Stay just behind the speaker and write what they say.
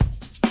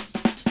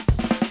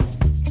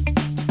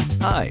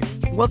Hi,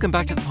 welcome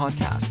back to the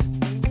podcast.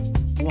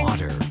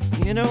 Water,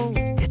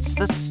 it's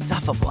the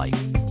stuff of life.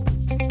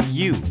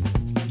 You,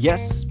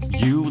 yes,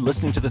 you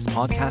listening to this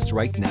podcast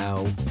right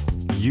now,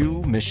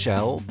 you,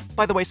 Michelle.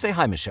 By the way, say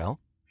hi, Michelle.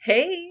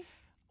 Hey.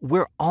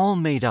 We're all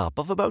made up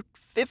of about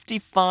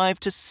 55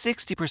 to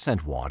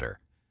 60% water.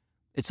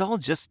 It's all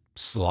just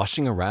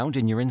sloshing around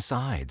in your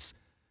insides.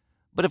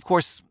 But of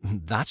course,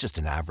 that's just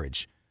an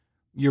average.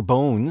 Your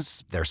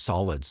bones, they're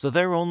solid, so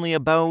they're only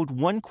about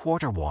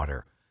 1/4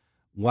 water,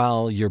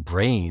 while your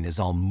brain is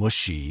all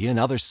mushy and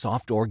other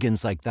soft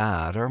organs like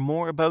that are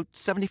more about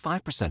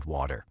 75%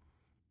 water.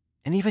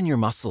 And even your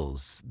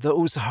muscles,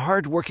 those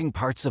hard-working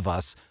parts of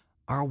us,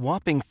 are a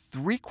whopping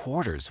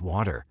 3/4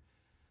 water.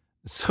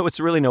 So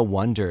it's really no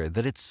wonder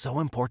that it's so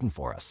important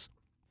for us.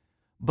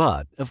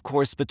 But, of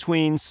course,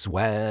 between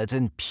sweat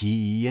and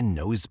pee and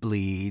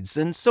nosebleeds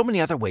and so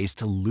many other ways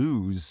to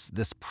lose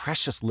this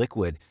precious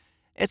liquid,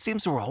 it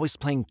seems we're always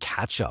playing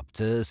catch-up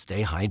to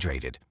stay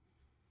hydrated.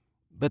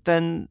 But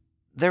then,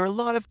 there are a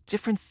lot of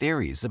different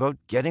theories about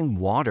getting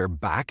water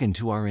back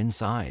into our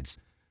insides.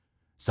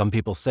 Some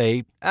people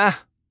say,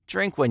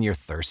 drink when you're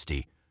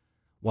thirsty,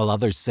 while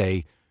others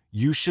say,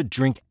 you should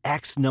drink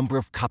X number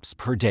of cups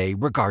per day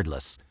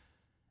regardless.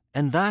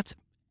 And that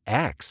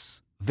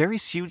X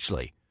varies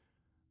hugely.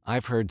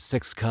 I've heard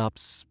 6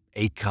 cups,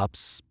 8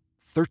 cups,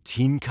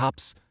 13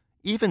 cups,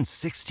 even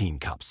 16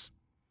 cups.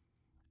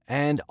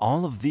 And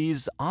all of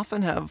these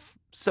often have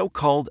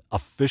so-called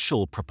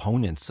official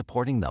proponents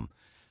supporting them.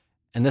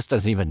 And this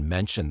doesn't even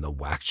mention the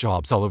whack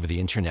jobs all over the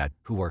internet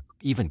who are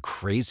even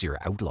crazier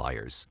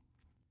outliers.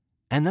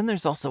 And then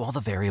there's also all the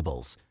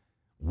variables.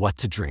 What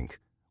to drink,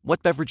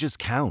 what beverages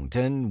count,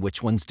 and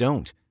which ones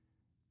don't.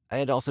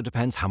 It also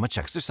depends how much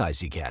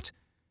exercise you get,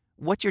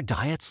 what your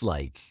diet's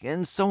like,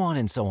 and so on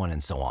and so on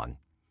and so on.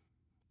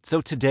 So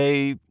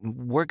today,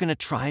 we're going to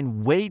try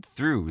and wade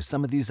through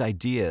some of these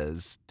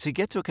ideas to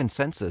get to a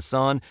consensus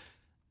on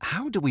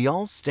how do we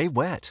all stay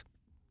wet.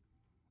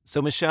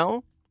 So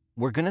Michelle,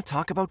 we're going to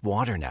talk about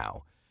water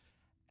now.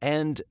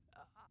 And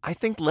I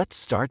think let's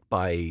start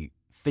by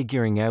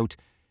figuring out,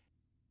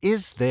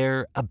 is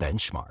there a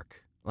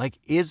benchmark? Like,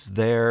 is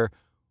there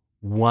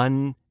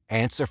one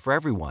answer for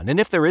everyone? And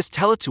if there is,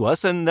 tell it to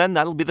us, and then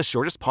that'll be the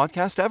shortest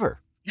podcast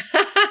ever.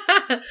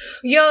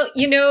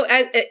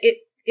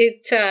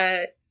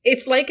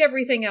 It's like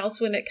everything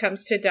else when it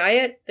comes to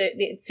diet.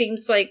 It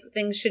seems like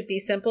things should be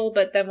simple,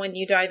 but then when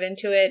you dive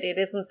into it, it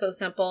isn't so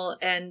simple.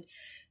 And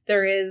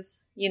there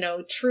is,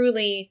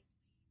 truly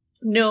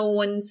no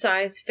one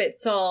size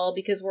fits all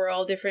because we're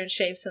all different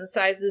shapes and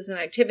sizes and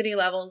activity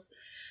levels.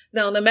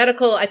 Now,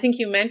 I think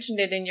you mentioned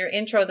it in your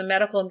intro, the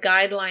medical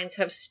guidelines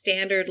have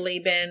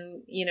standardly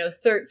been,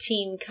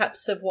 13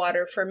 cups of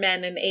water for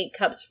men and 8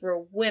 cups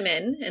for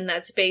women. And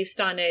that's based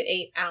on an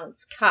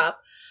 8-ounce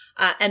cup.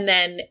 And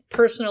then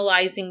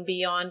personalizing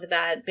beyond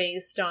that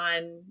based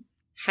on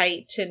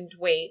height and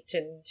weight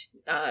and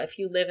if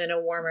you live in a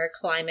warmer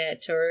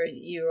climate or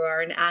you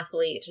are an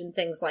athlete and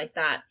things like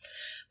that.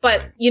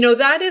 But,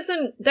 that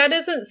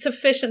isn't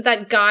sufficient.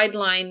 That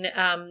guideline,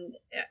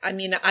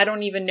 I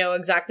don't even know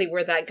exactly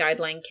where that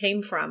guideline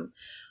came from.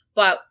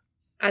 But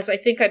as I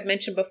think I've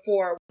mentioned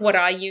before, what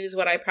I use,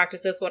 what I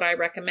practice with, what I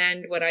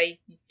recommend, what I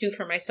do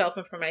for myself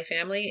and for my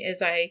family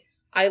is I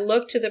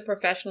look to the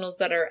professionals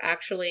that are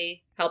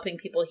actually helping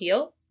people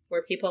heal,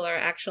 where people are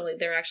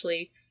they're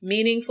actually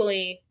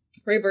meaningfully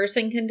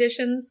reversing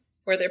conditions,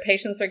 where their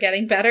patients are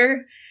getting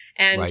better,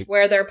 and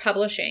where they're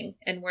publishing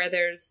and where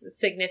there's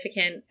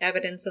significant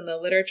evidence in the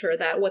literature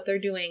that what they're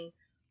doing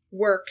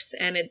works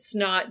and it's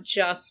not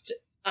just,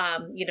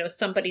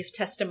 somebody's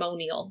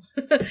testimonial.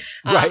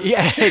 Right.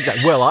 Yeah,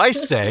 exactly. Well, I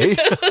say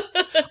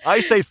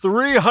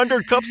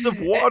 300 cups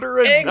of water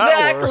an hour.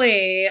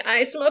 Exactly.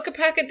 I smoke a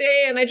pack a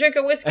day and I drink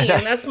a whiskey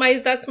and that's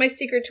my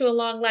secret to a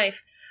long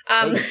life.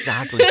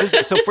 Exactly.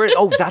 That's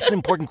an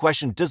important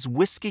question. Does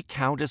whiskey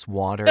count as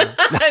water?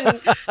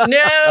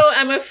 No,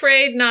 I'm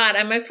afraid not.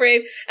 I'm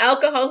afraid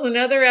alcohol's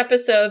another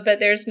episode, but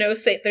there's no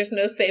safe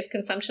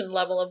consumption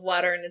level of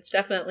water, and it's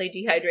definitely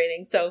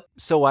dehydrating.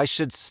 So I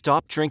should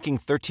stop drinking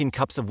 13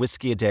 cups of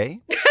whiskey a day?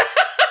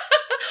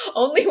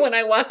 Only when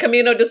I walk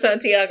Camino de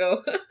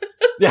Santiago.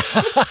 Yeah.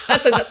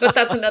 But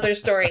that's another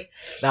story.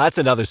 That's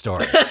another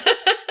story.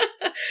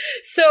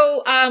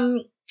 So,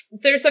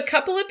 there's a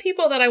couple of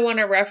people that I want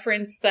to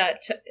reference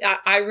that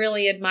I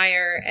really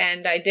admire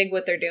and I dig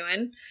what they're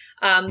doing.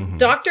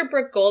 Dr.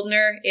 Brooke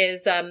Goldner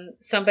is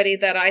somebody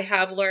that I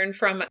have learned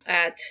from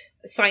at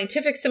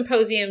scientific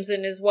symposiums,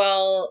 and as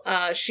well,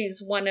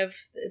 she's one of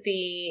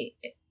the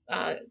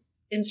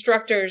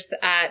instructors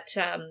at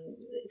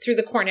through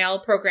the Cornell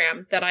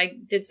program that I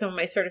did some of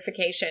my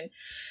certification.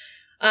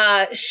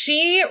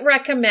 She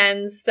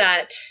recommends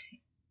that,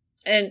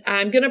 and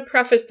I'm going to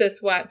preface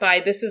this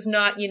by this is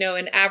not,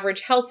 an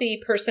average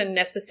healthy person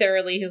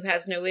necessarily who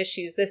has no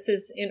issues. This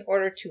is in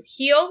order to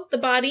heal the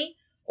body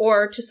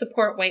or to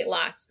support weight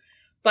loss.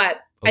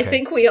 But okay. I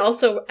think we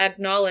also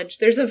acknowledge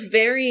there's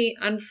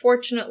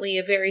unfortunately,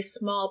 a very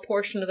small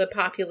portion of the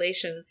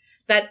population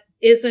that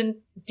isn't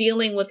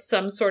dealing with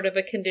some sort of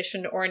a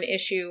condition or an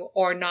issue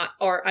or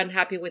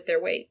unhappy with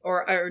their weight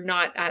or are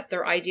not at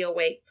their ideal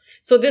weight.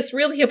 So this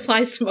really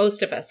applies to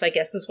most of us, I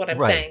guess, is what I'm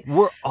saying.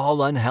 We're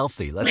all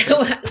unhealthy. Let's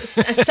face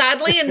it.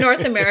 Sadly, in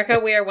North America,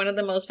 we are one of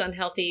the most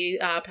unhealthy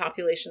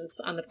populations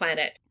on the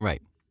planet.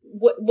 Right.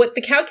 What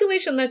the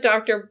calculation that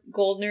Dr.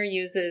 Goldner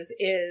uses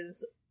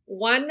is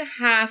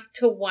 1/2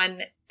 to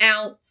 1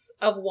 ounce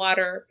of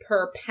water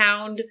per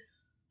pound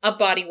of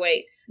body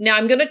weight. Now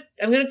I'm gonna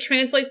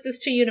translate this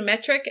to you to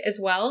metric as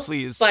well.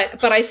 Please.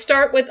 But I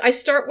start with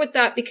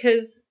that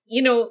because,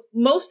 you know,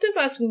 most of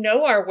us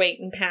know our weight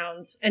in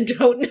pounds and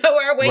don't know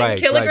our weight in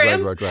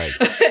kilograms. Right.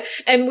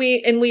 and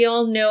we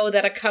all know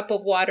that a cup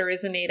of water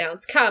is an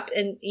 8-ounce cup.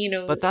 And, you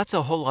know. But that's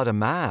a whole lot of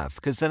math,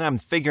 because then I'm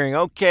figuring,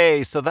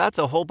 okay, so that's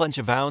a whole bunch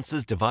of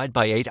ounces, divide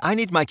by 8. I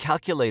need my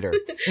calculator.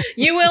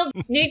 You will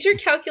need your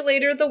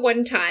calculator the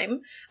one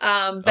time.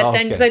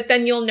 But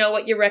then you'll know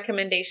what your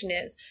recommendation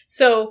is.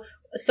 So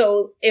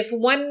if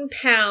 1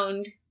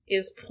 pound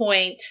is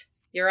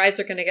your eyes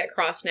are going to get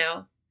crossed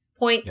now,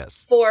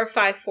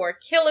 0.454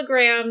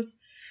 kilograms.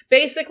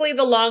 Basically,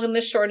 the long and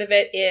the short of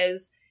it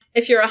is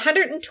if you're a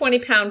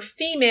 120-pound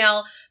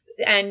female,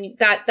 and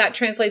that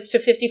translates to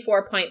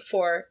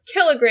 54.4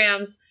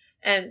 kilograms,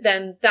 and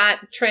then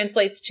that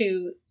translates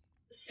to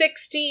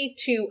 60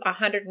 to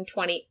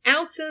 120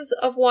 ounces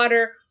of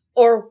water,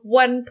 or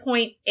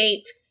 1.8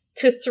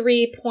 to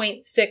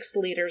 3.6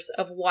 liters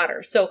of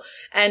water. So,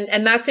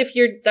 and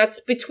that's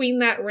between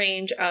that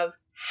range of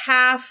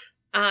half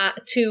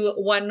to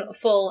 1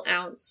 full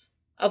ounce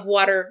of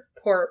water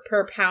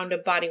per pound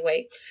of body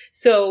weight.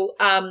 So,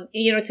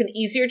 it's an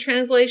easier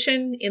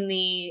translation in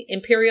the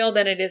imperial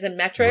than it is in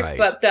metric,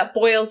 but that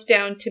boils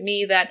down to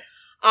me that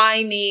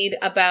I need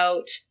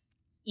about,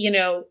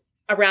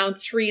 around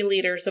 3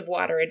 liters of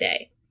water a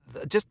day.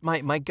 Just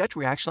my gut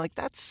reaction, like,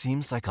 that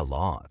seems like a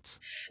lot.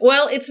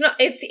 Well, it's not,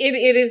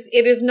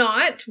 it is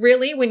not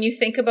really when you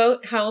think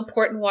about how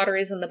important water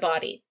is in the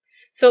body.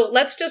 So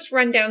let's just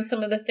run down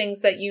some of the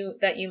things that you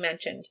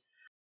mentioned.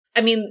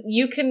 I mean,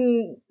 you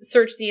can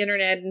search the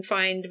internet and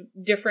find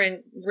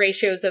different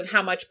ratios of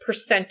how much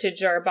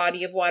percentage our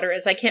body of water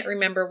is. I can't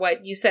remember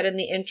what you said in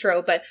the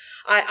intro, but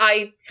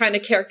I kind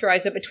of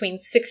characterize it between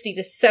 60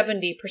 to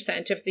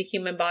 70% of the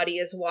human body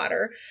is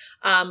water.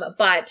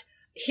 But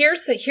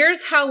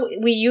here's how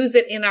we use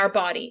it in our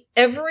body.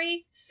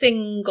 Every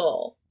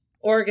single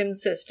organ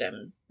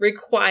system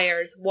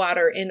requires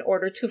water in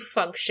order to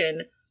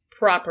function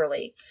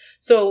properly.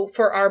 So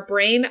for our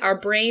brain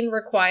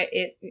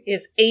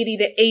is 80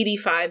 to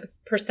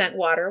 85%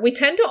 water. We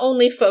tend to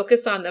only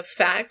focus on the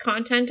fat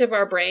content of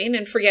our brain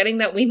and forgetting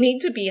that we need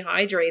to be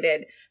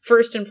hydrated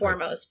first and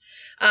foremost.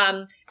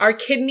 Our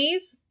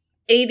kidneys,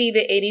 80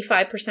 to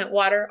 85%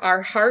 water.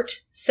 Our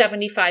heart,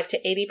 75 to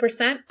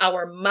 80%.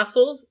 Our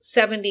muscles,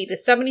 70 to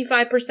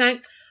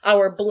 75%.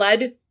 Our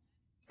blood,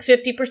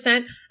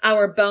 50%.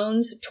 Our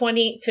bones,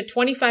 20 to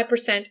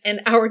 25%.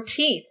 And our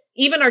teeth,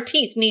 even our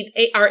teeth need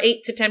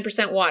 8 to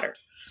 10% water.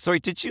 Sorry,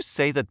 did you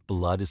say that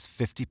blood is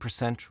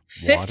 50%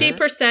 water?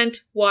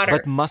 50% water.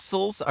 But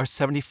muscles are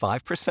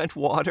 75%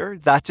 water?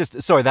 That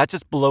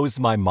just blows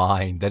my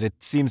mind that it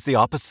seems the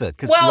opposite.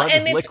 Well,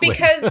 and it's liquid.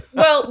 Because,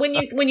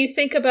 when you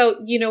think about,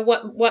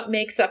 what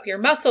makes up your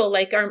muscle,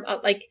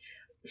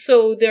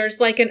 so there's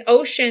like an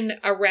ocean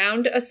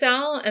around a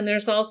cell and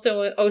there's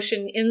also an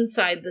ocean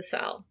inside the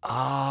cell.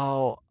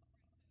 Oh,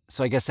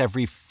 so I guess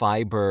every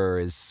fiber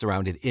is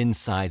surrounded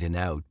inside and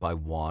out by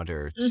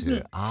water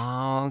too. Mm-hmm.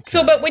 Oh, okay.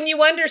 So, but when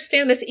you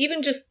understand this,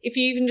 if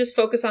you even just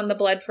focus on the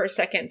blood for a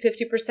second,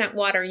 50%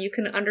 water, you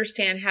can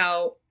understand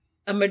how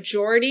a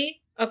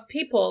majority of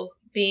people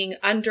being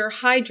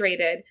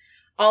underhydrated,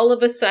 all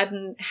of a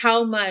sudden,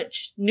 how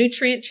much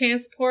nutrient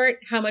transport,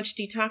 how much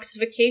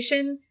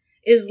detoxification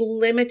is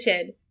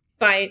limited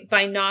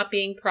by not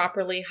being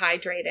properly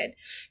hydrated.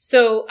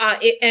 So,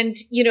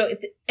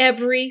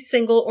 every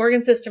single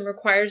organ system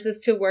requires this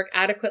to work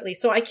adequately.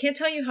 So I can't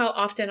tell you how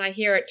often I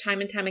hear it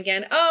time and time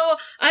again. Oh,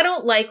 I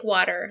don't like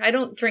water. I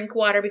don't drink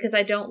water because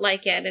I don't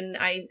like it. And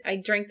I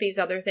drink these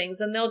other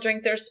things, and they'll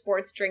drink their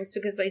sports drinks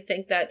because they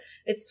think that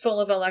it's full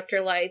of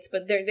electrolytes,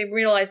 but they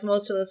realize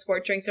most of those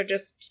sport drinks are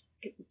just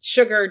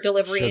sugar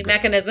delivery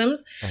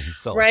mechanisms. And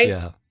salt, right?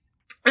 Yeah.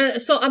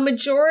 So a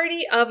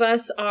majority of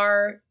us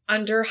are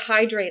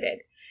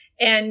underhydrated.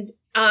 And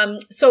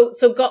so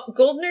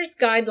Goldner's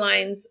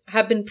guidelines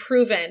have been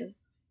proven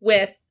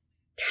with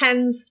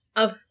tens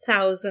of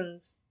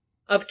thousands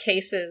of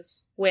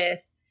cases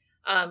with,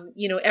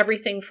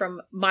 everything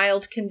from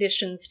mild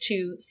conditions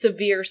to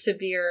severe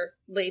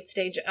late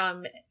stage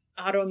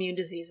autoimmune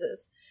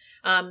diseases.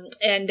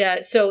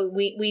 So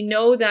we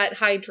know that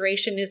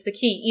hydration is the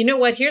key. You know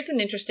what? Here's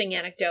an interesting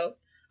anecdote.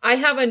 I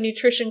have a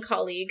nutrition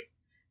colleague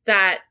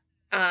that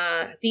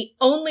the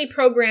only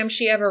program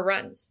she ever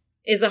runs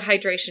is a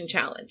hydration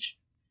challenge.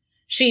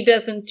 She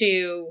doesn't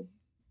do,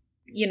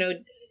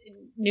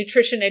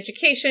 nutrition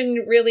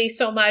education really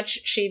so much.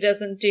 She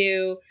doesn't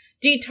do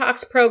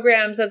detox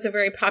programs. That's a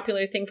very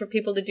popular thing for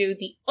people to do.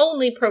 The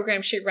only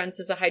program she runs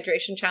is a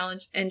hydration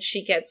challenge, and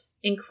she gets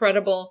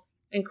incredible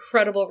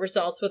incredible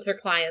results with her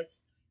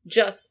clients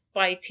just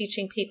by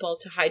teaching people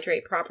to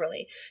hydrate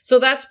properly. So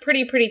that's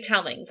pretty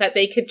telling that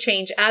they could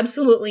change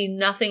absolutely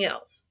nothing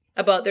else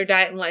about their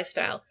diet and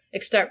lifestyle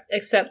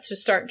except to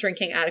start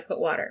drinking adequate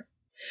water.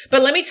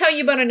 But let me tell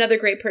you about another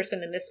great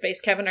person in this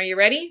space. Kevin, are you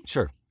ready?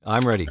 Sure.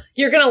 I'm ready.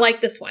 You're going to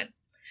like this one.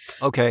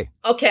 Okay.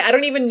 Okay. I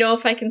don't even know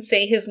if I can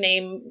say his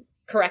name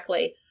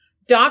correctly.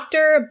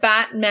 Dr.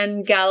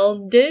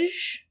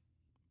 Batmangaldij.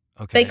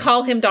 Okay. They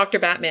call him Dr.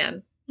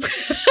 Batman.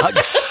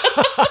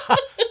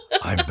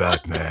 I'm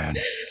Batman.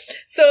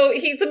 So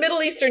he's a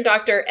Middle Eastern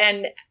doctor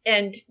and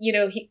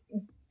he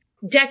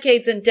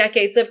decades and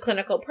decades of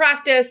clinical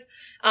practice,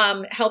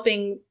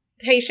 helping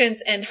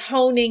patients and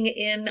honing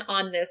in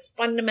on this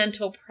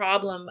fundamental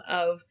problem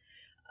of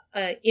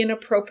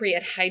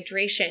inappropriate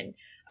hydration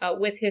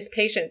with his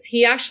patients.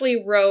 He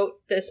actually wrote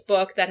this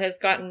book that has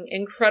gotten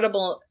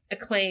incredible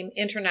acclaim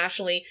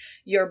internationally,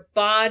 Your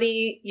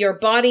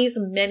Body's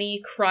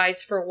Many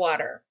Cries for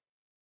Water.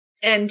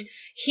 And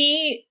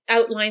he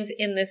outlines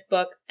in this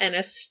book an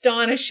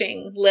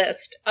astonishing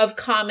list of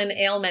common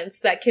ailments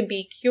that can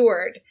be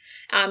cured.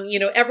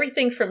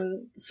 Everything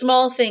from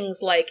small things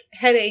like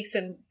headaches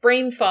and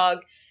brain fog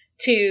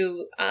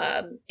to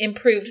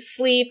improved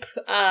sleep,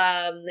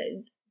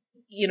 getting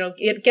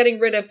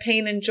rid of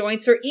pain in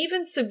joints, or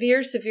even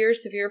severe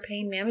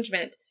pain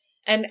management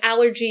and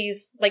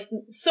allergies, like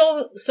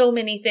so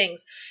many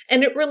things.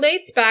 And it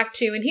relates back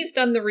to, and he's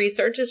done the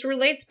research, it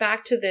relates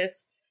back to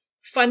this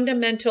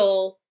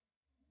fundamental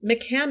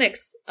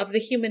mechanics of the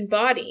human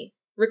body,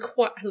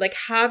 like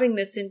having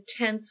this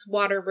intense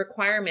water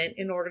requirement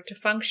in order to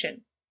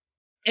function.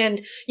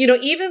 And,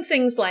 even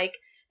things like,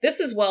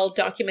 this is well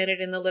documented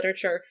in the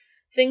literature,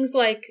 things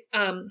like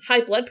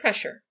high blood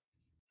pressure.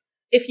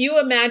 If you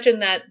imagine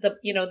that the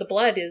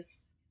blood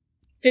is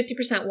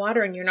 50%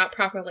 water and you're not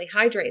properly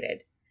hydrated,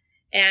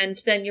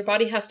 and then your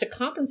body has to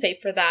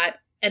compensate for that.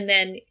 And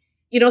then,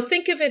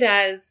 think of it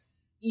as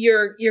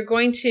you're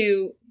going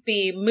to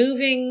be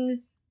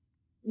moving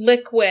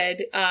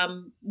liquid,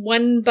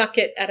 one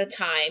bucket at a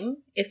time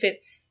if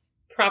it's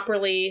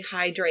properly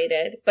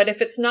hydrated. But if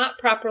it's not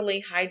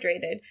properly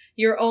hydrated,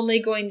 you're only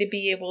going to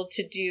be able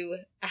to do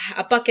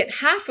a bucket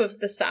half of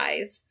the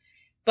size.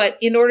 But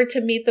in order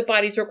to meet the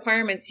body's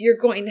requirements, you're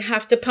going to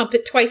have to pump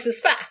it twice as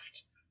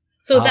fast.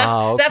 So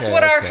that's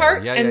what our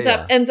heart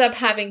ends up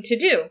having to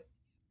do.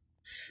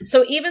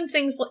 So even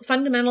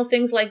fundamental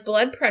things like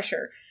blood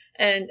pressure,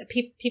 and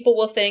people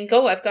will think,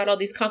 oh, I've got all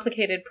these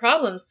complicated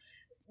problems.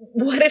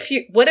 What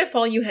if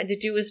all you had to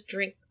do is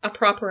drink a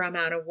proper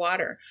amount of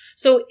water?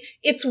 So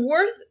it's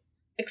worth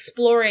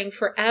exploring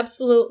for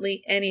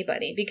absolutely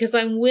anybody, because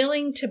I'm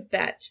willing to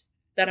bet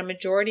that a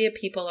majority of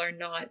people are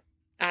not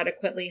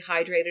adequately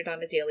hydrated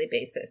on a daily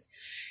basis.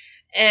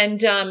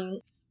 And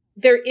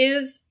there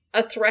is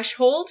a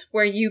threshold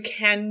where you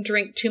can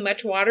drink too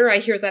much water. I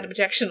hear that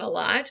objection a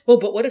lot. Well,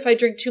 but what if I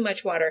drink too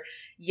much water?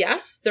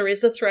 Yes, there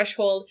is a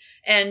threshold.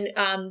 And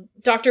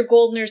Dr.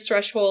 Goldner's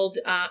threshold,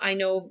 I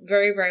know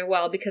very, very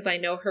well because I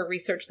know her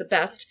research the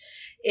best,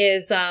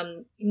 is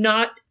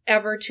not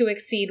ever to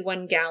exceed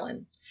 1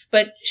 gallon.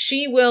 But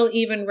she will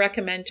even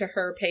recommend to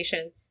her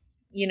patients,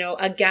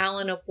 a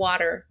gallon of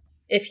water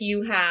if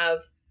you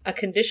have a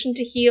condition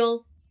to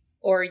heal,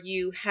 or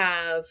you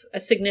have a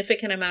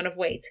significant amount of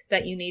weight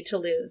that you need to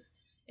lose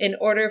in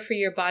order for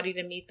your body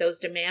to meet those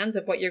demands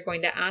of what you're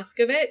going to ask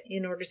of it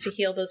in order to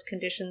heal those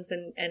conditions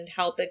and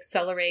help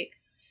accelerate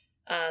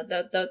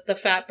the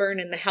fat burn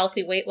and the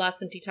healthy weight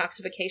loss and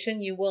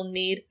detoxification. You will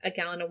need a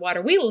gallon of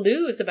water. We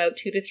lose about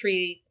 2 to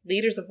 3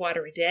 liters of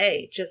water a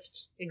day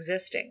just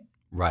existing.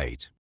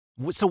 Right.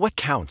 So what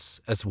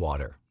counts as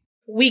water?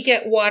 We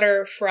get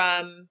water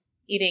from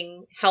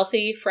eating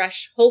healthy,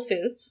 fresh, whole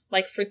foods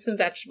like fruits and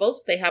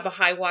vegetables. They have a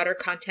high water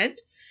content.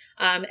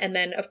 And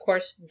then, of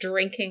course,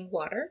 drinking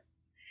water.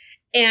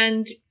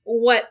 And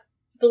what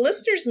the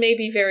listeners may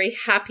be very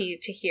happy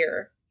to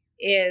hear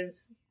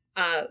is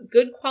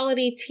good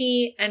quality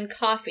tea and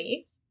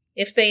coffee,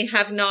 if they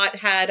have not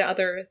had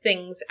other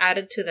things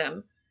added to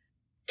them,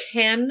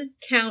 can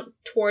count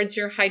towards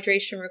your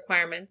hydration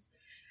requirements,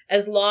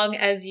 as long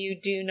as you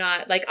do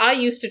not, like I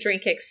used to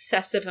drink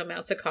excessive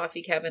amounts of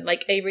coffee, Kevin,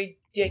 like a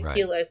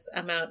ridiculous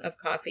amount of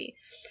coffee.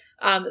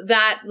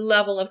 That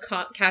level of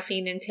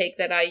caffeine intake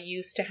that I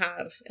used to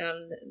have,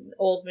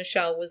 old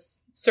Michelle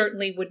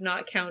would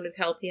not count as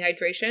healthy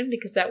hydration,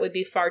 because that would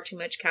be far too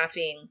much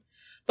caffeine.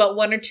 But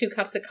 1 or 2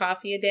 cups of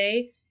coffee a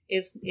day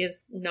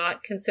is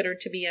not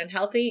considered to be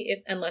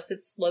unhealthy unless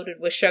it's loaded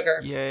with sugar.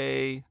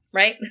 Yay.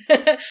 Right?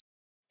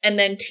 And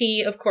then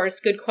tea, of course,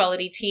 good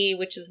quality tea,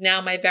 which is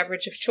now my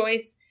beverage of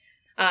choice,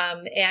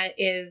 and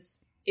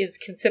is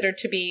considered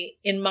to be,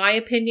 in my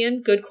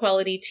opinion, good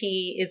quality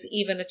tea is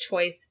even a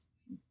choice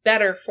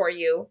better for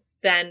you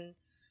than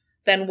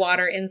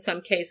water in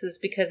some cases,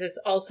 because it's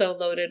also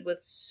loaded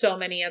with so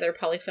many other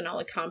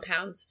polyphenolic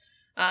compounds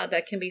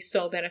that can be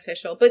so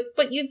beneficial.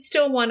 But you'd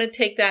still want to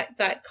take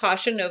that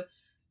caution of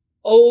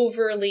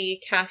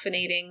overly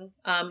caffeinating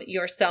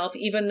yourself,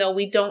 even though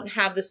we don't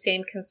have the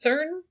same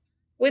concern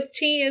with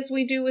tea as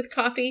we do with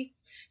coffee.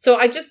 So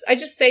I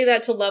just say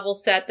that to level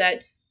set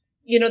that,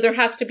 there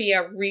has to be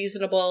a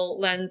reasonable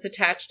lens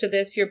attached to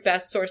this. Your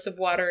best source of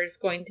water is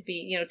going to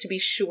be, to be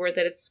sure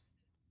that it's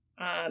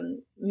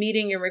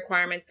meeting your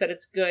requirements, that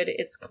it's good,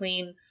 it's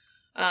clean,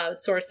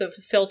 source of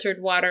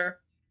filtered water.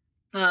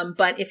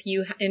 But if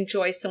you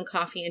enjoy some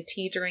coffee and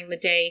tea during the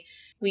day,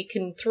 we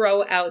can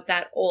throw out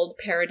that old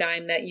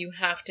paradigm that you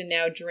have to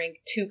now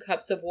drink 2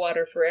 cups of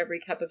water for every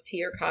cup of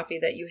tea or coffee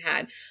that you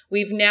had.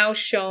 We've now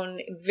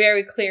shown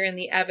very clear in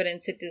the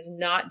evidence it does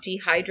not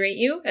dehydrate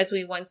you, as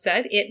we once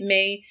said. It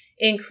may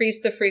increase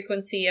the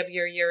frequency of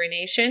your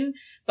urination,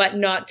 but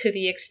not to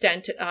the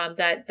extent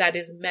that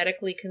is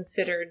medically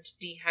considered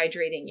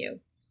dehydrating you.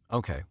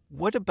 Okay.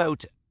 What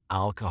about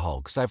alcohol?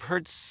 Because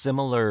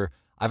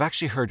I've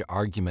actually heard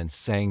arguments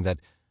saying that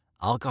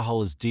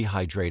alcohol is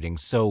dehydrating.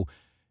 So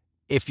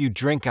if you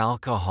drink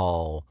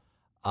alcohol,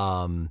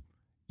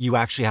 you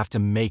actually have to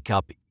make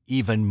up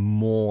even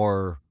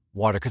more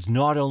water, because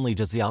not only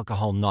does the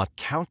alcohol not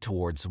count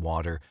towards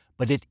water,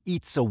 but it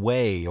eats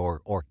away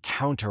or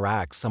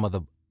counteracts some of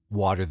the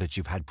water that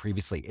you've had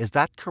previously. Is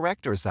that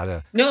correct, or is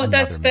that No,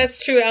 another myth?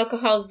 that's true.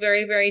 Alcohol is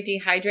very, very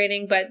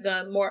dehydrating, but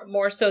the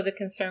more so the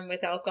concern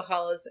with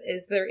alcohol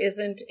is there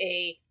isn't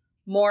a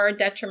more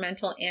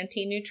detrimental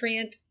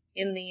anti-nutrient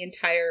in the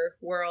entire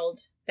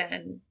world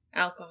than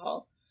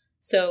alcohol.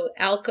 So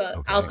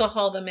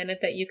alcohol, the minute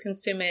that you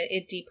consume it,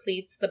 it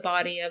depletes the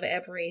body of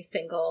every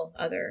single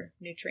other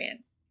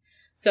nutrient.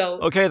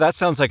 So okay, that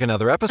sounds like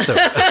another episode.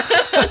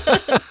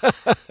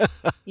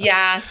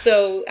 Yeah.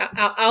 So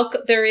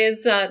there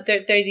is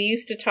they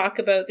used to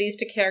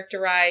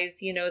characterize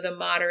the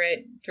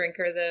moderate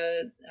drinker,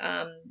 the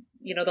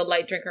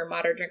light drinker,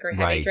 moderate drinker,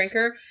 heavy Right.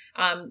 drinker.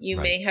 You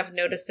Right. may have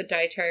noticed the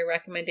dietary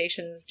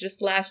recommendations just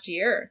last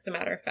year, as a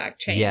matter of fact,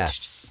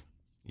 changed.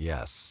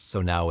 Yes.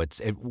 So now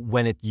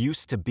when it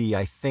used to be,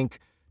 I think,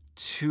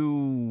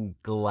 2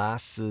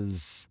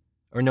 glasses,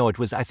 or no, it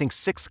was, I think,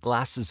 6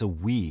 glasses a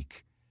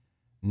week.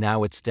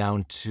 Now it's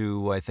down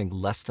to, I think,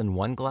 less than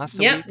 1 glass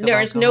a week of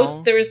There's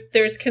alcohol.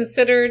 there's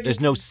considered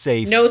There's no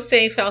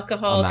safe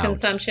alcohol amount.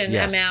 consumption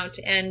Yes. amount.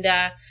 And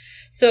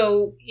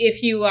so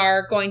if you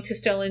are going to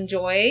still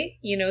enjoy,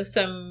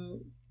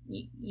 some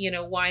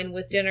wine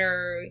with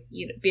dinner,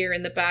 beer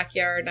in the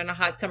backyard on a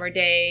hot summer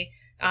day,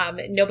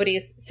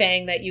 nobody's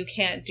saying that you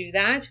can't do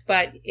that,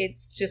 but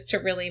it's just to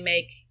really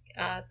make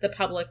the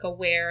public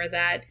aware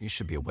that You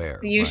should be aware.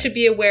 you right. should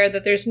be aware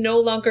that there's no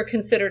longer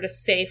considered a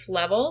safe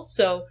level.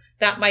 So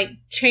that might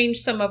change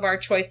some of our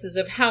choices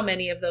of how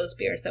many of those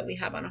beers that we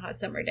have on a hot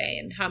summer day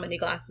and how many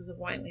glasses of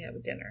wine we have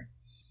at dinner.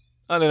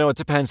 I don't know. It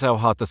depends how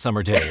hot the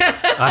summer day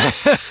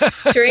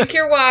is. Drink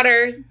your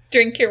water.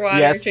 Drink your water.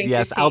 Yes, drink your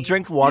yes. tea. I'll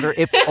drink water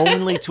if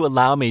only to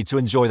allow me to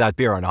enjoy that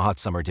beer on a hot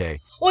summer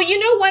day. Well,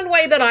 one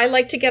way that I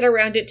like to get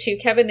around it too,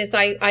 Kevin, is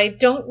I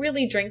don't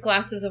really drink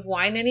glasses of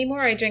wine anymore.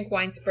 I drink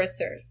wine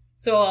spritzers.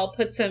 So I'll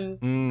put some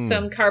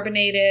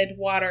carbonated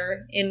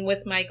water in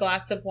with my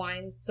glass of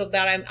wine, so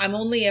that I'm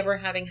only ever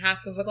having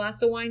half of a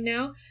glass of wine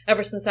now,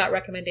 ever since that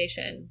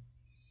recommendation.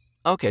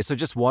 Okay, so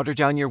just water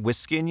down your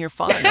whiskey and you're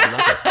fine. I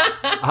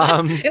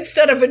love it.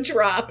 Instead of a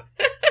drop.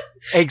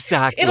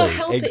 Exactly. It'll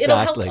help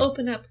Exactly.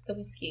 open up the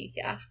whiskey.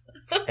 Yeah.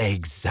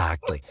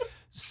 Exactly.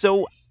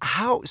 So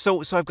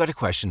I've got a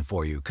question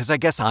for you, because I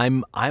guess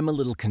I'm a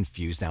little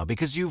confused now,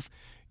 because you've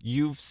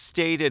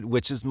stated,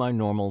 which is my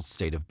normal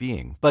state of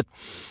being, but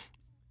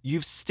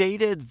you've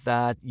stated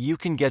that you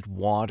can get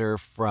water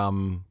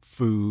from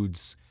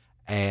foods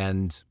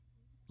and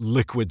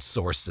liquid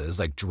sources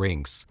like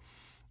drinks,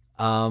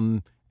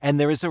 and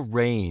there is a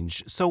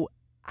range. So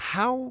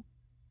how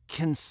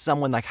can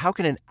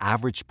an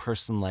average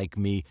person like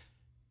me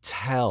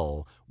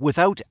tell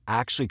without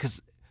actually,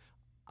 because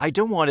I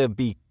don't want to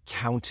be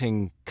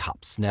counting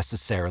cups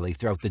necessarily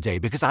throughout the day,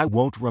 because I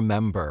won't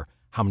remember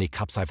how many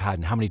cups I've had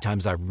and how many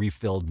times I've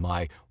refilled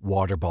my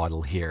water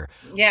bottle here.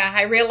 Yeah,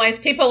 I realize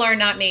people are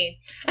not me.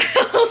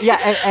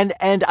 Yeah,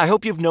 and I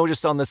hope you've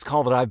noticed on this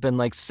call that I've been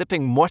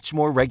sipping much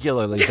more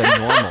regularly than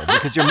normal,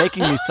 because you're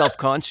making me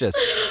self-conscious.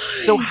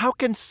 So how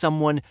can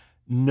someone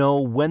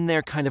know when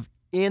they're kind of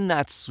in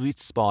that sweet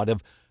spot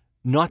of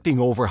not being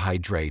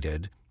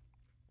overhydrated,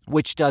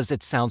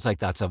 it sounds like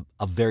that's a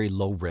very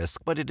low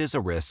risk, but it is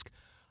a risk,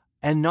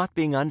 and not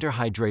being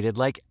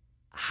underhydrated?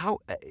 How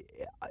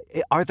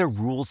are there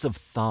rules of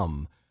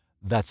thumb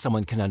that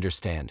someone can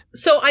understand?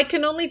 So I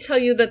can only tell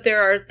you that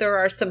there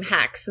are some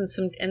hacks and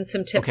some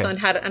tips Okay.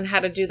 on how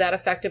to do that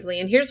effectively.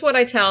 And here's what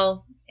I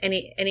tell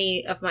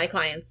any of my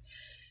clients.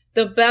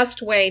 The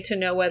best way to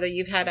know whether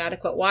you've had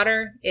adequate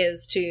water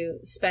is to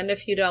spend a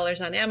few dollars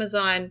on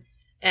Amazon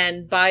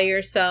and buy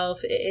yourself.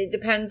 It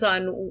depends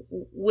on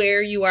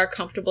where you are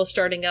comfortable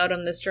starting out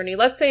on this journey.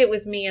 Let's say it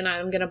was me and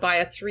I'm going to buy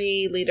a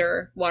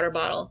 3-liter water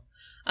bottle.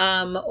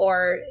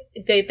 Or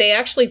they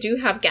actually do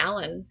have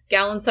gallon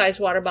size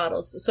water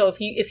bottles. So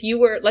if you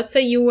were, let's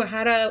say you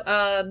had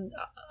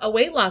a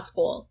weight loss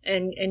goal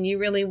and you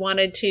really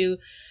wanted to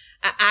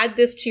add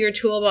this to your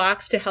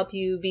toolbox to help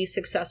you be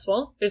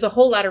successful. There's a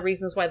whole lot of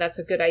reasons why that's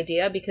a good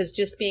idea, because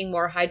just being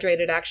more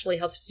hydrated actually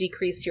helps to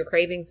decrease your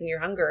cravings and your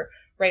hunger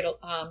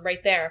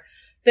right there.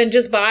 Then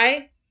just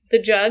buy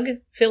the jug,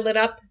 fill it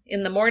up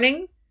in the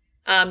morning,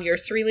 your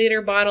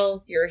 3-liter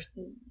bottle, your,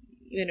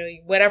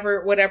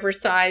 whatever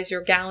size,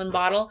 your gallon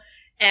bottle.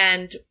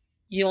 And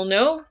you'll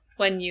know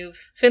when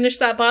you've finished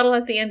that bottle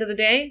at the end of the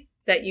day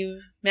that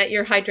you've met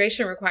your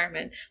hydration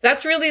requirement.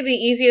 That's really the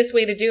easiest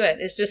way to do it,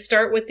 is just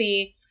start with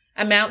the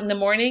amount in the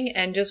morning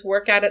and just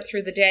work at it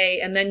through the day.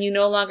 And then you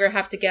no longer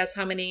have to guess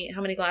how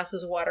many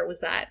glasses of water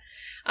was that.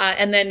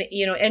 And then,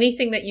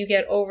 anything that you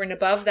get over and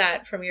above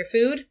that from your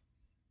food,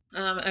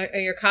 or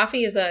your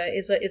coffee is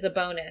a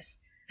bonus.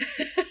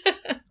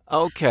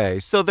 Okay,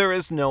 so there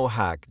is no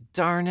hack.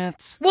 Darn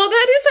it. Well,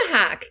 that is a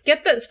hack.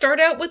 Start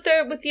out with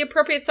the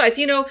appropriate size.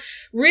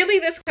 Really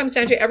this comes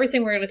down to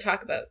everything we're going to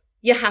talk about.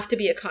 You have to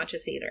be a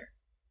conscious eater.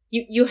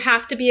 You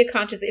have to be a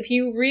conscious. If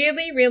you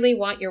really, really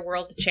want your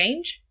world to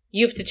change,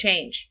 you have to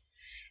change.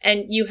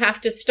 And you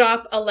have to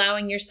stop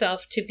allowing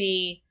yourself to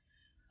be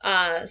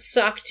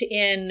sucked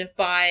in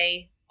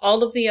by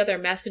all of the other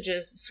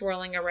messages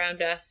swirling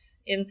around us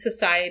in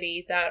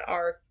society that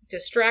are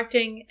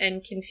distracting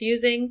and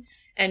confusing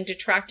and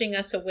detracting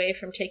us away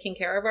from taking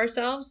care of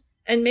ourselves,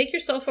 and make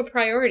yourself a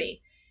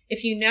priority.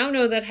 If you now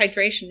know that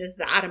hydration is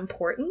that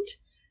important,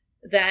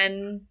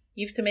 then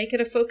you have to make it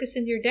a focus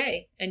in your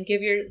day and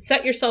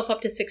set yourself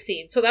up to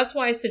succeed. So that's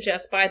why I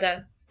suggest buy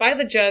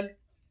the jug,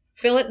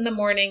 fill it in the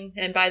morning,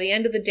 and by the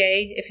end of the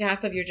day, if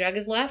half of your jug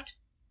is left,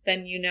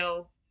 then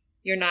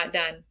you're not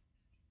done.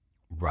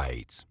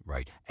 Right.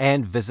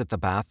 And visit the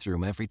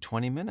bathroom every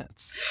 20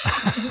 minutes.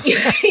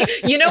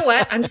 You know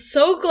what? I'm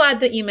so glad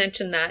that you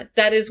mentioned that.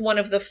 That is one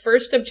of the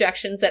first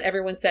objections that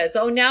everyone says.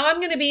 Oh, now I'm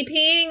going to be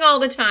peeing all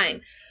the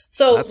time.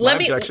 So that's my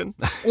objection.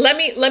 let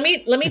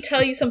me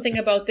tell you something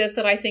about this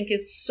that I think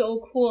is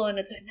so cool. And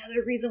it's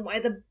another reason why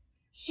the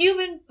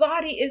human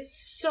body is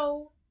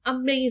so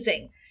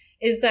amazing,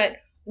 is that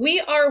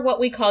we are what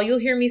we call, you'll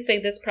hear me say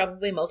this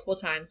probably multiple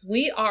times,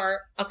 we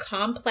are a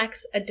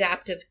complex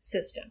adaptive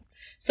system.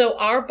 So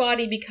our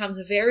body becomes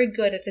very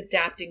good at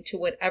adapting to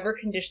whatever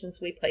conditions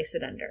we place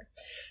it under.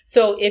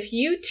 So if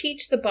you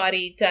teach the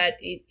body that,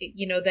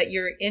 that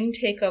your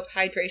intake of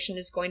hydration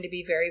is going to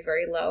be very,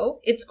 very low,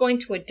 it's going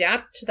to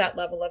adapt to that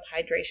level of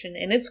hydration,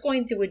 and it's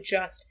going to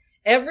adjust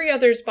every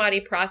other's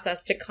body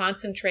process to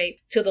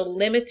concentrate to the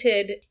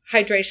limited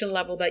hydration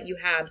level that you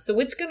have. So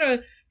it's going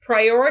to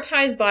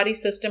prioritize body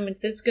system, and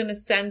it's going to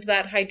send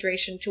that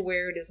hydration to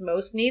where it is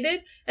most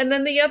needed. And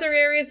then the other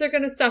areas are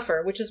going to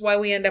suffer, which is why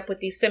we end up with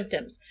these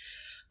symptoms.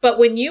 But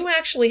when you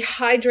actually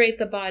hydrate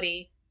the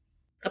body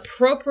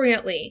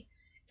appropriately,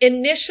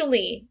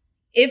 initially,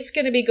 it's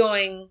going to be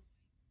going,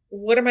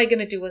 what am I going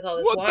to do with all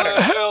this water? What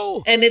the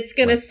hell? And it's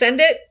going to send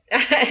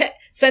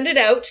it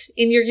out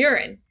in your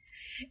urine.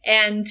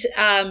 And,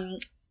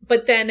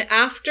 but then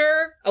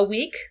after a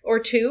week or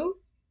two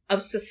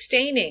of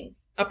sustaining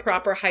a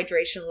proper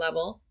hydration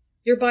level,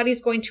 your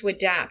body's going to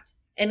adapt.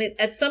 And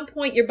at some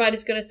point, your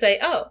body's going to say,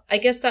 oh, I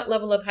guess that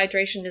level of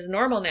hydration is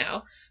normal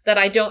now, that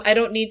I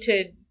don't need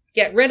to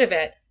get rid of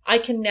it. I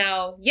can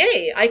now,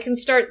 I can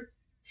start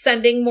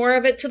sending more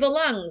of it to the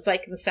lungs. I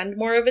can send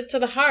more of it to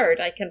the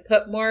heart. I can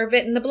put more of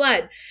it in the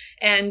blood,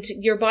 and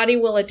your body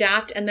will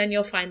adapt. And then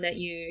you'll find that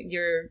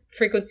your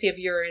frequency of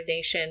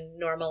urination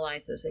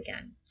normalizes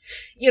again.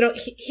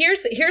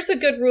 Here's a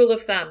good rule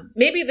of thumb.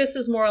 Maybe this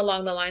is more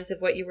along the lines of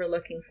what you were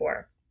looking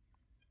for.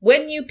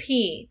 When you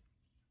pee,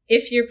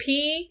 if your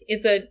pee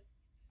is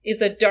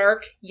a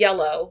dark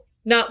yellow,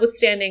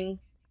 notwithstanding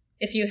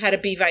if you had a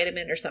B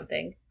vitamin or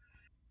something,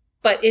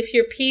 but if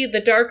your pee,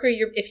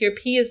 if your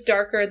pee is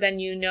darker, then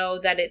you know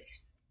that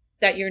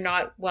that you're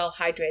not well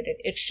hydrated.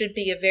 It should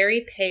be a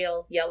very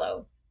pale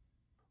yellow.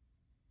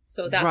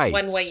 So that's right.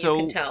 One way you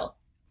can tell.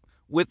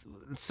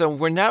 So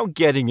we're now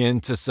getting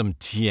into some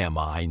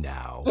TMI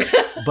now,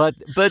 but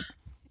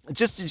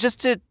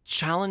just to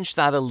challenge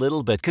that a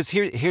little bit, because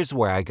here's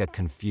where I get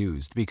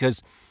confused,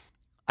 because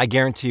I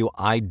guarantee you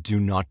I do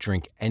not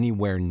drink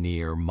anywhere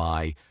near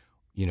my,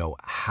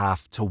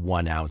 1/2 to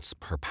 1 ounce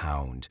per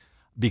pound,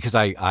 because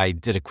I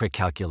did a quick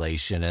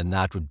calculation, and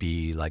that would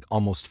be like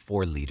almost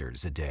 4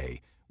 liters a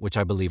day, which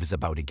I believe is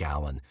about a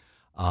gallon,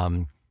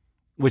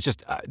 which is,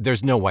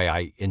 there's no way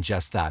I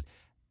ingest that.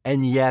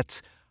 And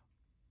yet,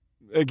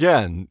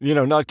 again,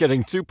 not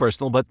getting too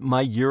personal, but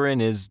my urine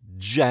is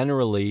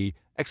generally,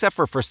 except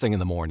for first thing in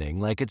the morning,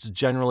 like it's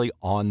generally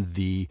on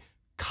the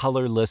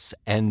colorless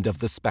end of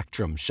the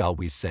spectrum, shall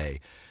we say.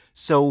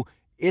 So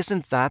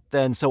isn't that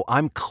then, so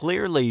I'm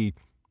clearly,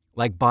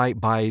 like by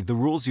the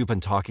rules you've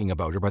been talking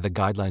about, or by the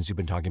guidelines you've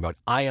been talking about,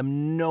 I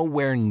am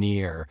nowhere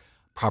near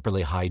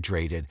properly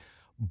hydrated,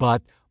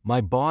 but my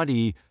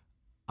body,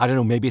 I don't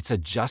know, maybe it's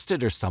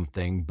adjusted or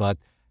something, but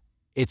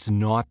it's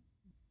not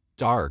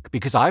dark,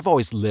 because I've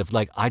always lived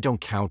like I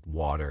don't count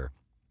water.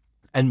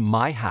 And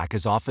my hack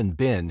has often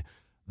been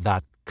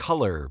that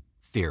color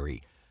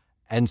theory.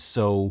 And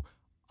so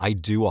I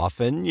do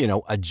often,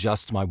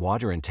 adjust my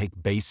water intake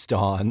based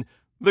on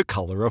the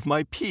color of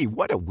my pee.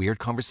 What a weird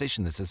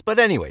conversation this is. But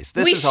anyways,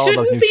 this is all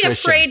about nutrition. We shouldn't be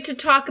afraid to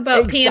talk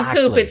about pee and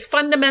poop. It's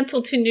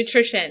fundamental to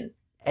nutrition.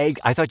 egg.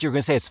 I thought you were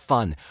going to say it's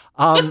fun.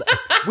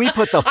 We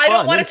put the fun I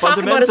don't want in to talk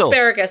about fundamental.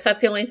 asparagus.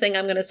 That's the only thing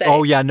I'm going to say.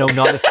 Oh yeah, no,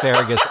 not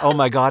asparagus. Oh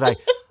my God,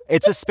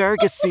 it's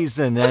asparagus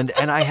season, and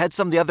I had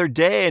some the other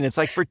day, and it's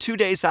like for 2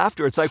 days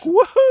after, it's like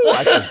woohoo!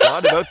 I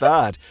forgot about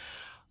that.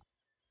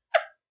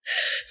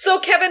 So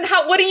Kevin,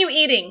 what are you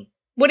eating?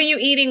 What are you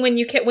eating when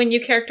you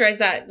characterize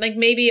that? Like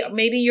maybe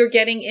you're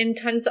getting in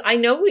tons. I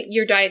know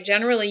your diet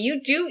generally,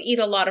 you do eat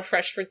a lot of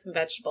fresh fruits and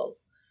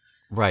vegetables.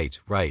 Right.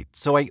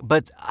 So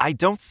but I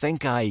don't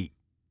think I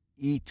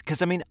eat,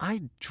 because I mean,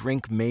 I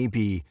drink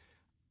maybe,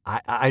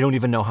 I don't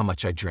even know how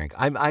much I drink.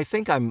 I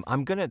think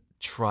I'm gonna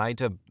try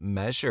to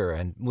measure,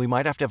 and we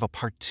might have to have a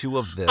part 2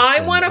 of this.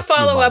 I want to a few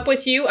follow up months.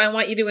 with you. I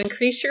want you to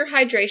increase your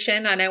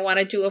hydration, and I want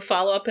to do a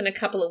follow up in a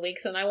couple of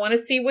weeks, and I want to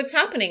see what's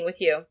happening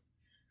with you.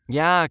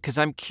 Yeah, because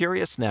I'm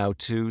curious now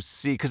to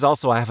see, because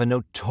also I have a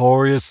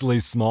notoriously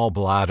small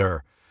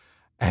bladder.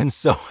 And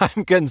so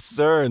I'm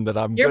concerned that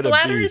I'm going to be... Your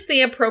bladder is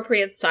the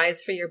appropriate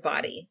size for your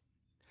body.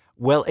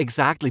 Well,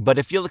 exactly. But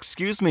if you'll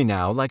excuse me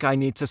now, like I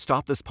need to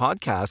stop this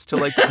podcast to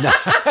like...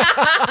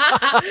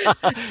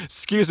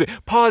 Excuse me.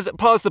 Pause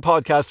the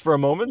podcast for a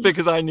moment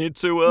because I need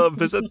to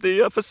visit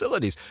the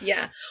facilities.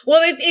 Yeah.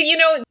 Well,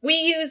 we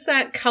use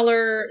that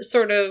color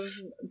sort of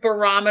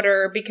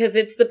barometer because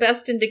it's the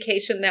best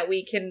indication that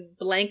we can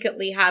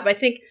blanketly have. I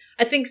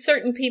think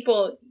certain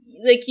people,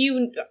 like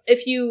you,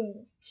 if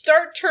you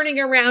start turning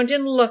around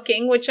and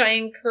looking, which I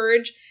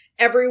encourage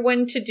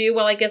everyone to do.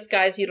 Well, I guess,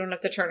 guys, you don't have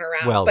to turn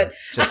around. Well, but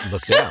just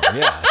look down.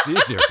 Yeah, it's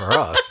easier for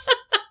us.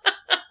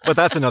 But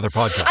that's another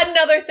podcast.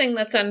 Another thing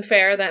that's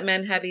unfair, that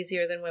men have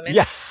easier than women.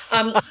 Yeah.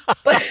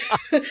 But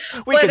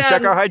we can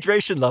check our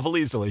hydration level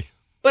easily.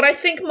 But I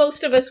think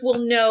most of us will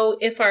know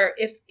if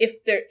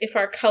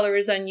our color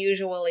is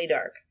unusually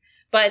dark.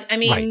 But I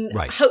mean,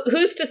 right.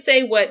 Who's to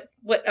say what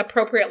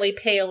appropriately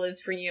pale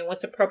is for you and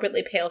what's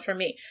appropriately pale for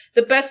me?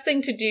 The best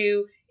thing to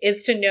do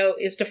is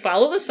to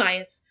follow the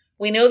science.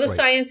 We know the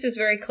science is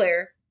very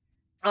clear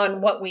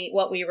on what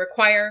we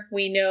require.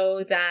 We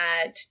know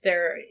that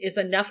there is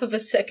enough of a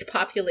sick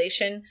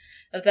population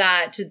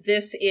that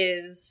this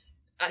is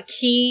a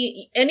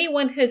key.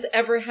 Anyone has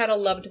ever had a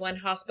loved one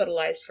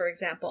hospitalized, for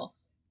example.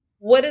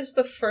 What is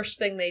the first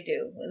thing they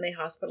do when they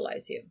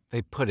hospitalize you?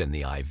 They put in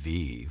the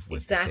IV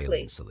with the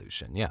saline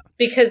solution. Yeah.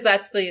 Because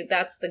that's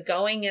the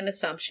going in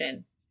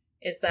assumption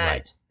is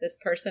that this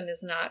person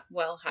is not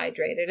well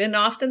hydrated. And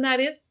often that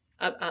is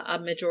a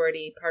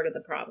majority part of the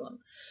problem.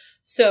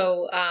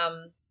 So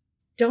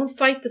don't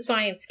fight the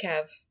science,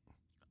 Kev.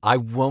 I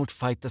won't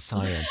fight the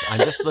science. I'm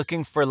just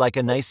looking for like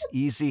a nice,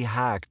 easy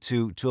hack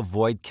to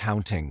avoid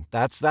counting.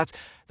 That's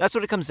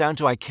what it comes down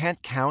to. I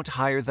can't count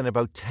higher than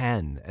about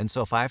 10, and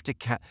so if I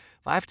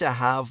have to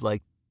have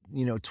like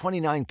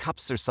 29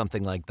 cups or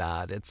something like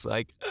that, it's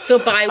like so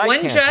buy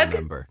one jug,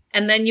 remember.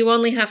 And then you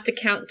only have to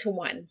count to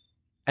 1.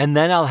 And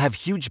then I'll have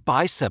huge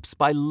biceps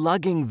by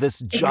lugging this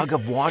jug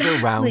of water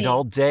around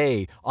all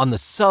day on the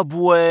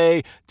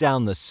subway,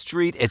 down the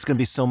street. It's going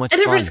to be so much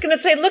fun. And everyone's going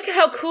to say, look at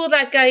how cool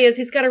that guy is.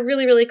 He's got a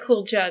really, really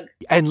cool jug.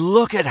 And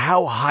look at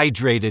how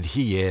hydrated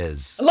he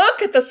is.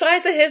 Look at the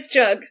size of his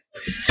jug.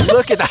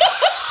 Look at that.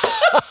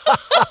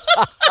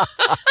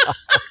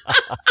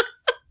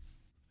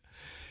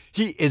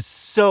 He is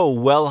so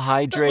well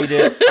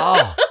hydrated.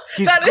 Oh,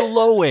 he's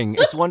glowing.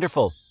 It's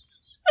wonderful.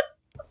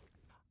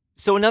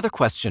 So another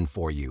question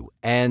for you,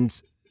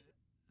 and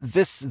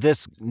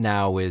this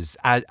now is,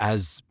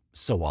 as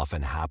so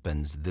often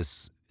happens,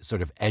 this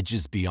sort of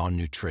edges beyond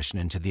nutrition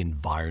into the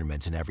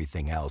environment and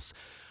everything else.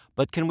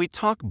 But can we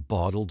talk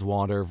bottled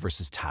water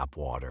versus tap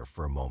water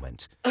for a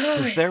moment?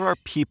 Because there are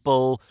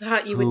people I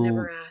thought you would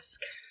never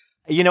ask.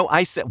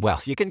 I said,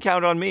 well, you can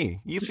count on me.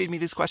 You feed me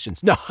these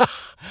questions. No,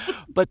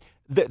 but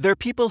there are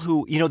people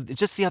who,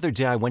 just the other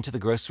day I went to the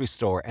grocery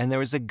store and there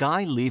was a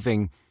guy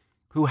leaving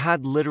who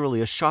had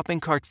literally a shopping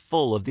cart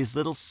full of these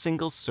little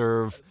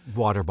single-serve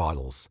water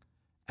bottles.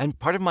 And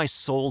part of my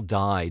soul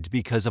died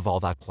because of all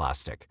that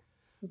plastic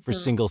for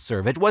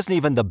single-serve. It wasn't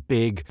even the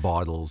big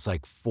bottles,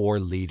 like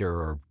 4-liter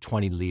or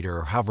 20-liter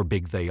or however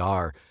big they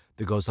are,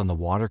 that goes on the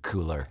water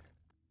cooler.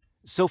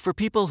 So for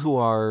people who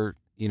are,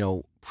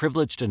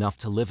 privileged enough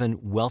to live in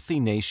wealthy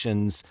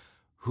nations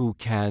who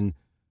can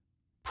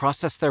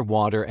process their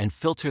water and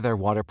filter their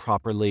water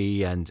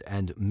properly and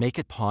make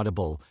it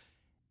potable,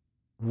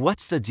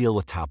 what's the deal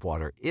with tap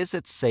water? Is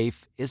it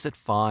safe? Is it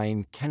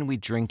fine? Can we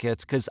drink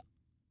it? Because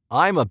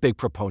I'm a big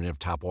proponent of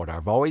tap water.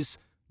 I've always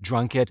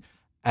drunk it,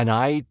 and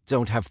I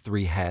don't have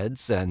 3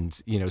 heads and,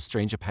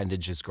 strange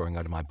appendages growing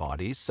out of my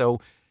body. So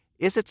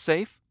is it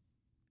safe?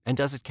 And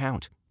does it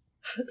count?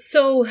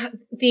 So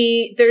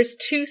there's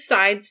 2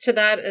 sides to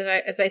that. And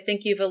as I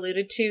think you've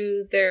alluded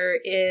to, there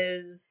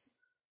is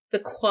the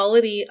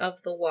quality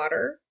of the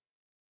water,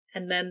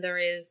 and then there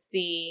is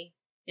the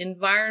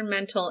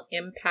environmental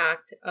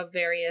impact of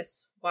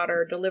various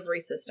water delivery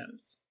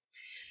systems.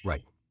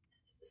 Right.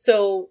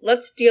 So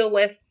let's deal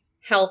with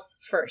health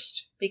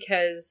first,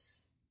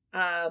 because,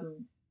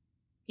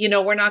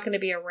 we're not going to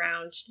be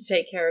around to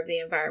take care of the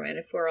environment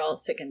if we're all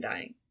sick and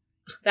dying.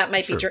 That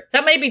might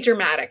be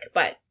dramatic,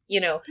 but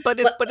But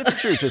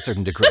it's true to a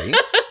certain degree.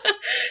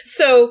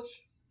 So,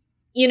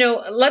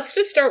 let's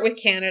just start with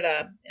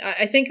Canada.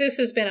 I think this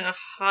has been a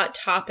hot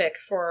topic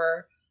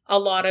for a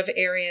lot of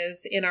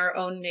areas in our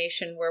own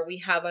nation where we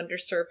have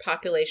underserved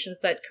populations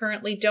that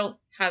currently don't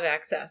have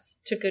access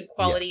to good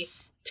quality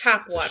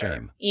tap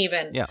water,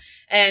 even. Yeah.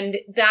 And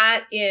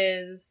that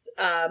is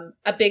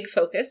a big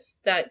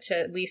focus that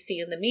we see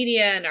in the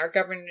media, and our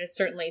government is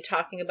certainly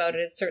talking about it.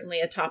 It's certainly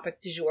a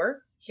topic du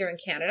jour here in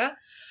Canada.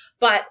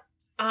 But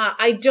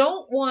I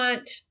don't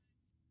want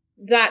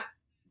that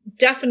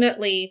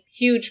definitely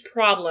huge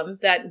problem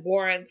that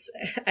warrants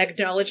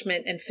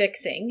acknowledgement and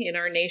fixing in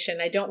our nation.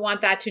 I don't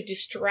want that to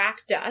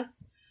distract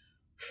us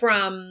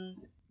from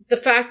the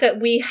fact that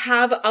we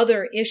have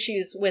other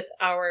issues with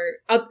our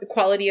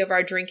quality of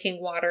our drinking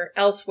water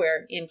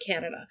elsewhere in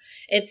Canada.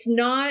 It's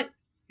not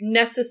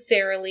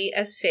necessarily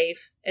as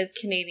safe as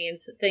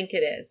Canadians think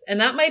it is.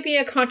 And that might be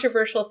a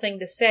controversial thing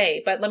to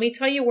say, but let me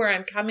tell you where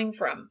I'm coming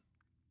from.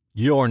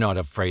 You're not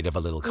afraid of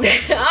a little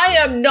controversy. I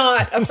am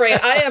not afraid.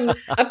 I am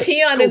a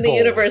peon in the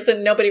universe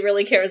and nobody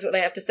really cares what I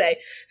have to say.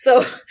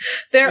 So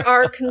there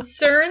are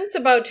concerns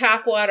about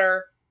tap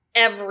water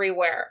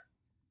everywhere.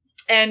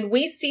 And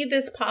we see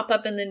this pop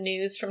up in the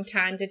news from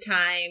time to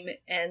time.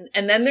 And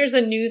then there's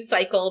a news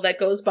cycle that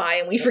goes by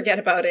and we forget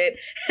about it.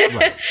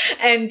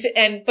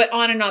 Right. But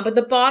on and on. But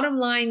the bottom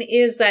line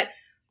is that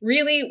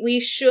really we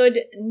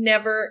should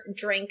never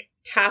drink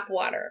tap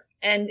water.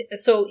 And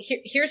so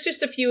here's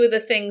just a few of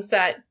the things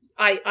that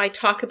I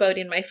talk about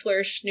in my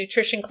Flourish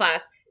nutrition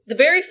class. The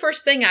very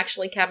first thing,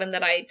 actually, Kevin,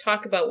 that I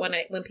talk about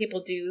when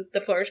people do the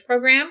Flourish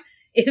program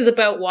is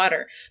about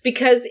water,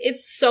 because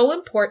it's so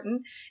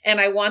important and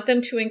I want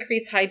them to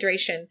increase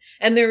hydration.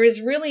 And there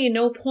is really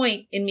no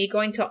point in me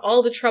going to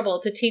all the trouble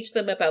to teach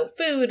them about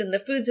food and the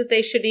foods that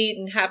they should eat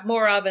and have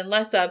more of and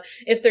less of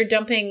if they're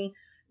dumping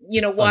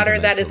water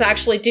that is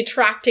actually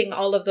detracting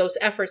all of those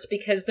efforts,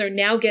 because they're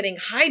now getting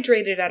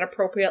hydrated at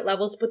appropriate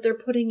levels, but they're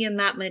putting in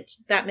that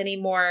many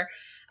more,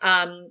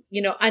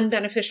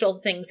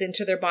 unbeneficial things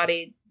into their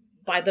body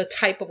by the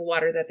type of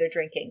water that they're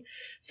drinking.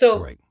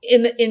 So right.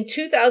 in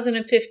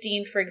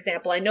 2015, for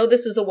example, I know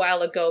this is a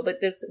while ago, but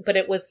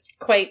it was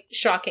quite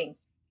shocking.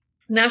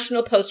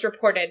 National Post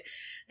reported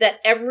that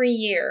every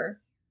year,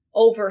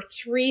 over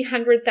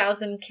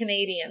 300,000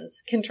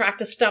 Canadians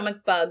contract a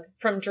stomach bug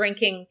from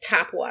drinking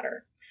tap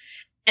water.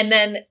 And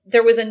then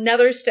there was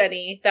another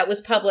study that was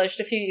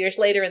published a few years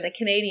later in the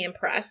Canadian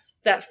press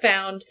that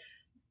found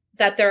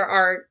that there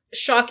are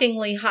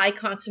shockingly high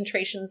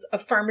concentrations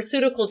of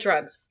pharmaceutical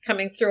drugs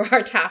coming through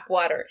our tap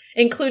water,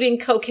 including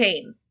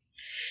cocaine.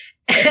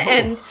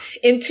 And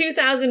in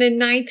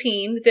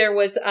 2019, there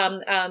was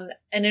an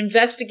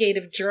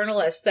investigative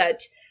journalist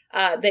that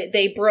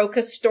they broke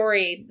a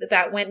story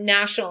that went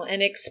national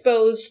and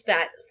exposed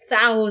that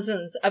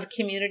thousands of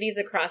communities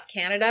across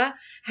Canada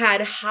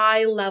had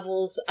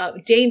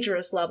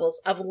dangerous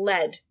levels of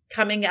lead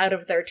coming out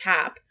of their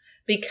tap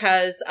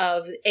because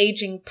of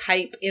aging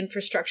pipe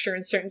infrastructure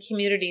in certain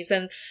communities.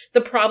 And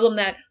the problem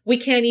that we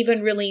can't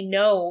even really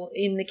know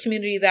in the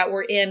community that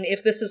we're in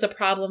if this is a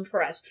problem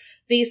for us.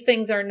 These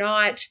things are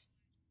not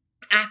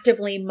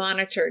actively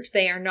monitored.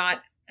 They are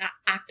not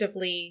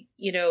actively,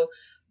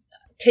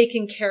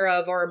 taken care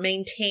of or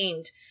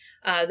maintained.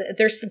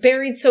 They're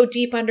buried so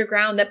deep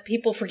underground that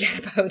people forget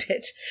about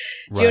it.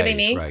 Do you know what I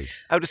mean? Right.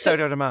 Out of sight,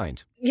 out of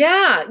mind.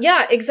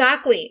 Yeah,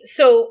 exactly.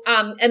 So,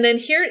 and then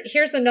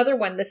here's another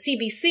one. The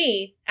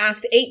CBC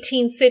asked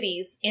 18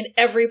 cities in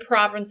every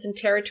province and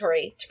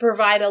territory to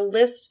provide a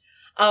list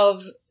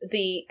of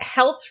the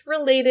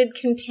health-related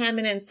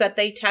contaminants that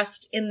they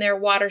test in their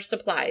water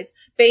supplies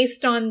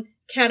based on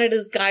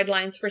Canada's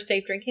guidelines for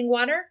safe drinking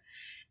water.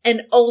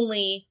 And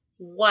only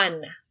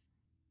one,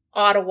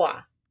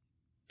 Ottawa,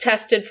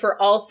 tested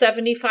for all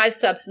 75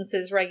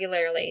 substances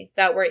regularly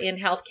that were in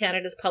Health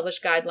Canada's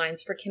published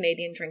guidelines for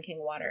Canadian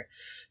drinking water.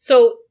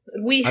 So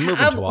we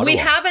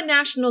have a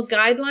national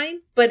guideline,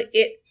 but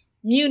it's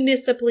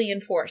municipally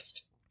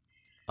enforced.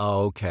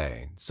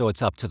 Okay. So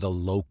it's up to the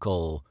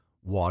local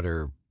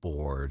water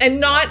board. And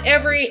not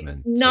every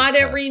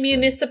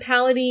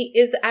municipality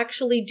is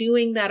actually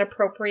doing that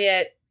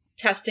appropriate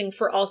testing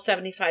for all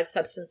 75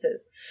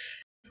 substances.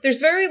 There's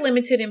very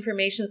limited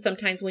information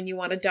sometimes when you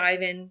want to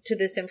dive into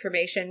this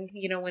information,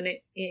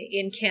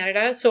 in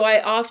Canada. So I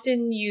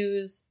often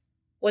use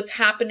what's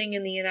happening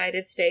in the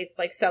United States,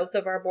 like south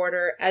of our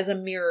border, as a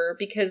mirror,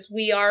 because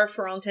we are,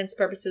 for all intents and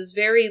purposes,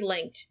 very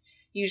linked,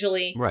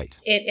 usually, right.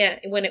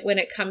 When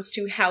it comes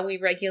to how we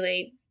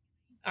regulate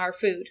our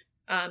food,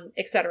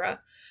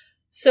 etc.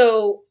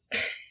 So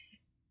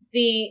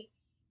the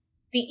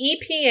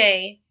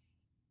EPA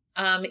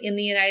in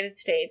the United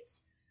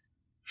States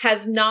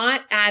has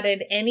not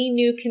added any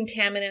new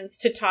contaminants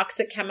to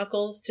toxic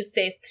chemicals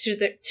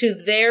to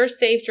their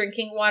Safe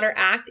Drinking Water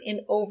Act in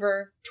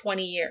over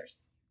 20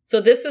 years.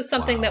 So this is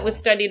something that was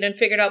studied and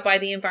figured out by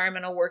the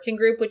Environmental Working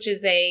Group, which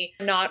is a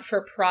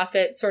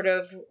not-for-profit sort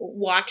of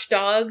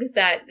watchdog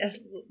that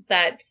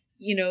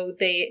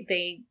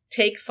they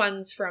take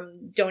funds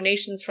from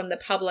donations from the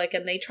public,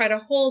 and they try to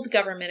hold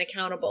government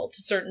accountable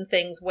to certain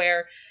things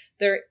where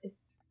the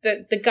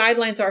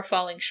guidelines are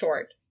falling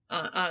short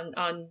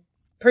on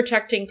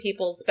protecting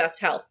people's best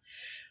health.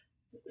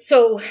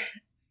 So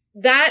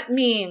that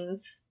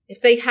means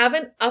if they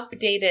haven't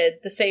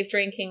updated the Safe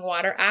Drinking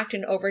Water Act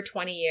in over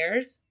 20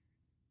 years,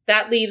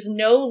 that leaves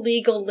no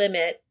legal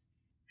limit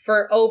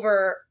for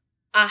over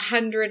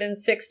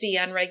 160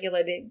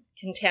 unregulated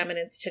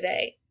contaminants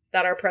today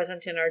that are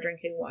present in our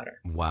drinking water.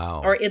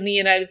 Wow. Or in the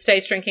United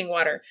States drinking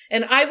water.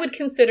 And I would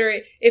consider,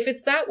 if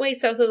it's that way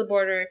south of the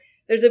border,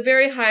 there's a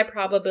very high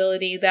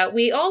probability that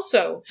we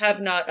also have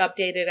not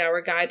updated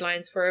our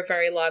guidelines for a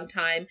very long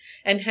time.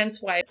 And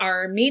hence why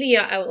our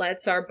media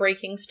outlets are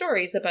breaking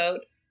stories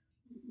about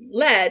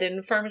lead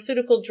and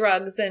pharmaceutical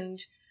drugs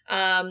and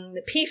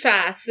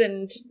PFAS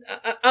and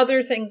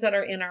other things that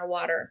are in our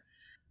water.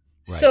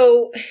 Right.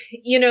 So,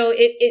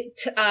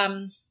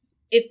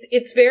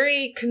 it's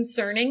very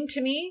concerning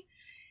to me.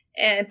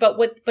 But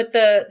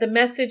the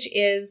message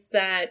is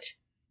that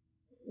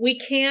we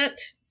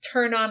can't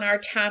turn on our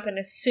tap and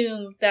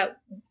assume that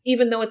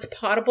even though it's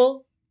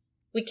potable,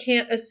 we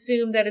can't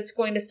assume that it's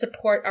going to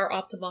support our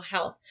optimal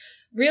health.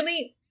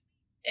 Really,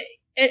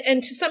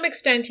 and to some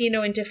extent,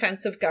 in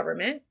defense of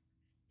government,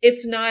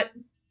 it's not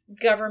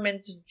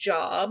government's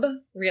job,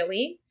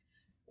 really,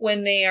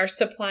 when they are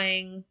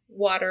supplying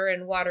water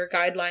and water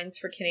guidelines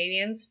for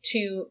Canadians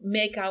to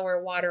make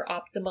our water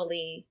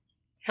optimally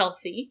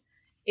healthy.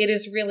 It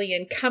is really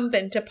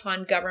incumbent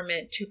upon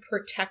government to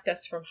protect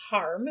us from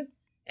harm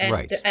and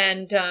right.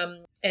 and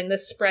the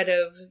spread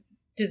of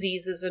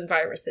diseases and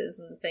viruses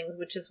and things,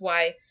 which is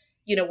why,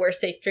 where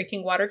safe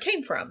drinking water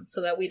came from, so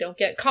that we don't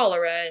get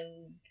cholera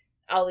and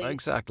all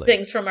these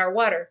things from our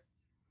water.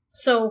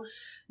 So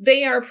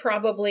they are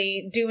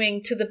probably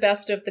doing to the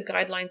best of the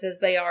guidelines as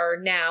they are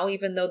now,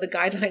 even though the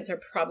guidelines are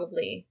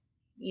probably,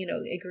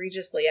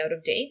 egregiously out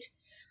of date.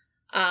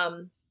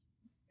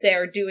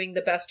 They're doing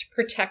the best to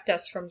protect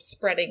us from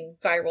spreading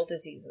viral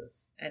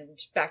diseases and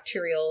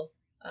bacterial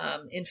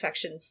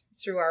infections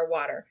through our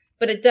water.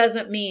 But it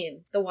doesn't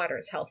mean the water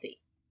is healthy.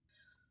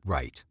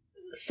 Right.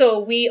 So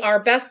we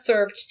are best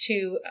served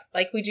to,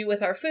 like we do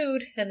with our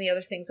food and the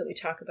other things that we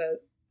talk about,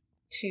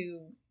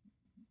 to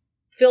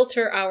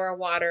filter our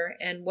water.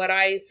 And what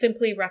I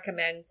simply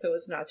recommend, so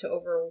as not to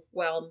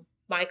overwhelm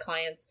my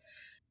clients,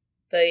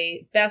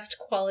 the best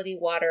quality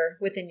water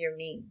within your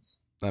means.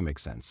 That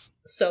makes sense.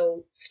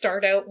 So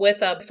start out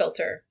with a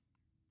filter.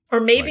 Or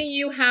maybe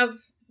you have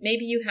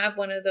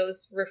one of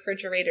those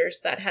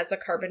refrigerators that has a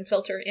carbon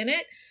filter in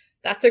it.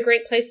 That's a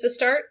great place to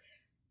start.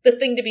 The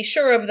thing to be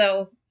sure of,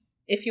 though,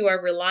 if you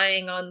are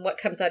relying on what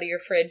comes out of your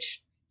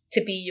fridge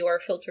to be your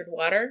filtered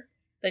water,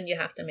 then you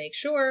have to make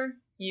sure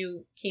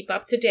you keep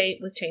up to date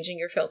with changing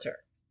your filter.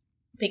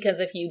 Because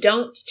if you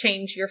don't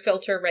change your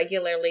filter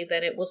regularly,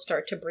 then it will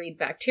start to breed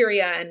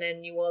bacteria, and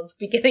then you will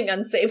be getting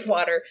unsafe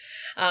water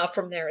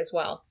from there as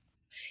well.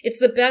 It's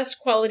the best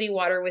quality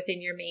water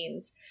within your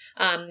means,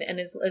 and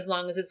as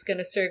long as it's going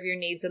to serve your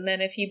needs. And then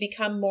if you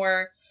become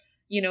more,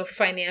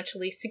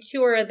 financially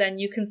secure, then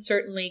you can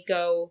certainly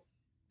go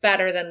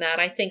better than that.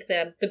 I think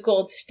the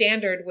gold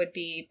standard would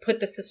be put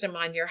the system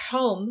on your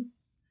home,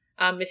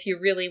 if you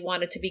really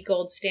want it to be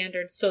gold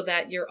standard, so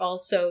that you're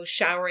also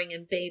showering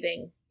and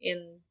bathing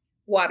in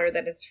water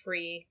that is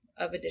free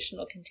of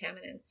additional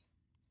contaminants.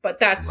 But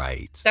that's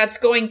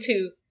going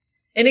to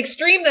an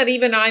extreme that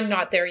even I'm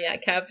not there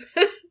yet, Kev.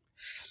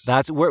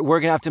 We're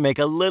going to have to make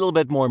a little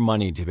bit more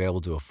money to be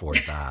able to afford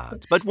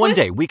that. But one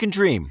day we can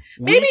dream.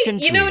 Maybe, not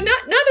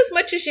as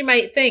much as you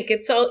might think.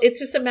 It's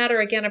just a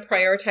matter, again, of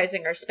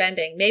prioritizing our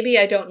spending. Maybe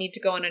I don't need to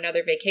go on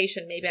another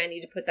vacation. Maybe I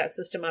need to put that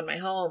system on my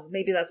home.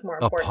 Maybe that's more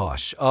important. Oh,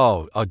 posh.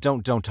 Oh,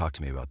 don't talk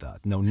to me about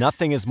that. No,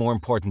 nothing is more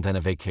important than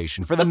a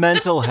vacation for the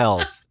mental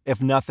health,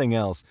 if nothing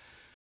else.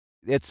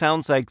 It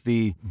sounds like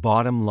the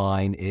bottom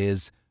line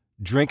is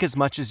drink as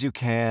much as you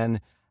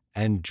can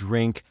and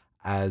drink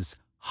as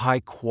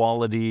high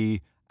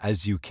quality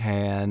as you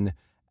can,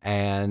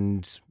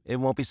 and it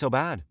won't be so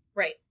bad.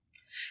 Right.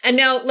 And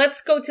now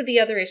let's go to the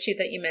other issue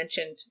that you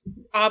mentioned.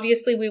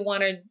 Obviously, we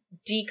want to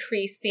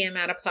decrease the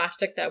amount of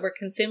plastic that we're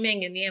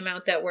consuming and the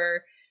amount that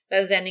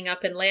is ending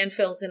up in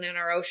landfills and in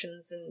our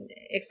oceans and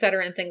et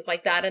cetera and things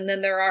like that. And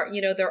then there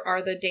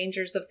are the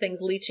dangers of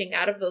things leaching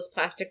out of those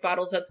plastic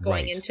bottles that's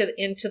going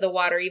into the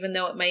water, even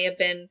though it may have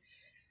been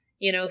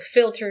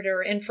filtered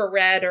or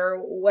infrared or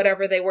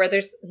whatever they were.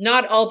 There's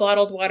not all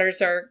bottled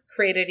waters are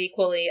created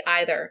equally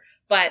either.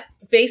 But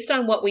based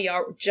on what we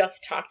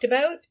just talked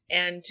about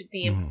and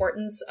the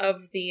importance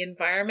of the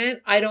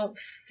environment, I don't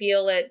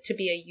feel it to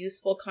be a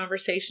useful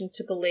conversation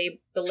to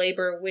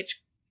belabor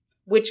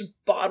which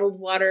bottled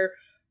water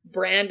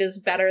brand is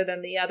better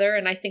than the other.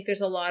 And I think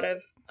there's a lot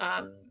of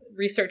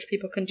research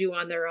people can do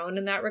on their own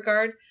in that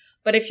regard.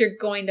 But if you're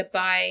going to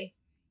buy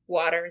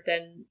water,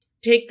 then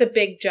take the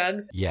big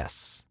jugs.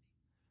 Yes.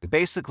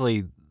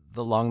 Basically,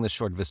 the long and the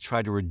short of it is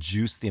try to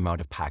reduce the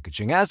amount of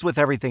packaging. As with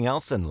everything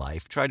else in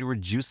life, try to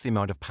reduce the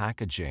amount of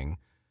packaging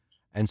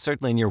And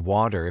certainly in your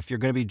water, if you're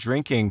going to be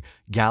drinking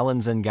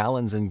gallons and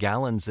gallons and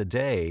gallons a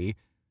day,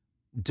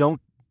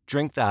 don't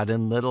drink that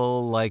in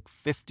little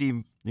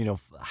 50,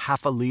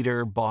 half a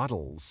liter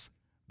bottles,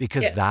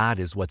 because that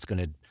is what's going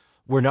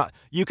to,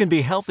 you can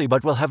be healthy,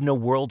 but we'll have no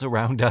world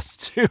around us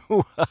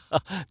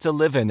to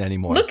live in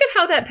anymore. Look at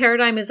how that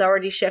paradigm has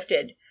already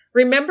shifted.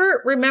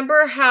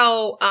 Remember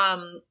how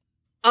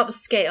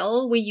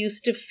upscale we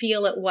used to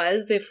feel it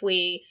was if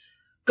we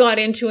got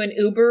into an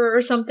Uber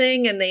or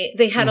something and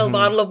they had a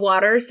bottle of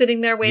water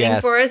sitting there waiting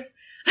for us.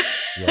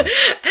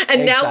 Yes.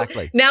 And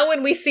exactly. now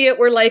when we see it,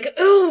 we're like,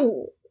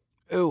 ooh,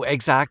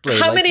 exactly.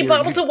 How many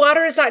bottles of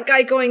water is that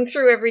guy going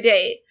through every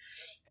day?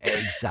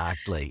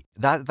 Exactly.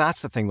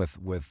 That's the thing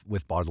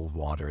with bottled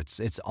water.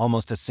 It's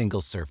almost a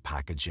single serve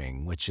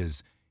packaging, which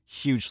is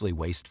hugely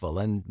wasteful,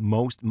 and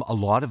a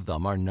lot of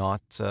them are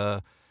not.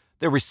 They're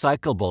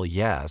recyclable,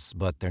 yes,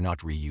 but they're not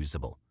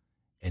reusable.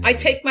 I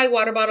take my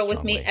water bottle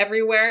with me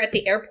everywhere. At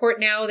the airport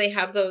now, they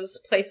have those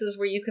places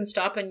where you can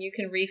stop and you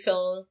can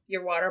refill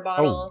your water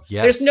bottle. Oh,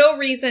 yes. There's no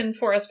reason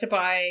for us to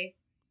buy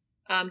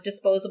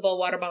disposable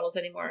water bottles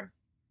anymore.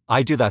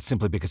 I do that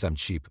simply because I'm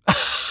cheap.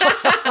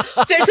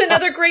 There's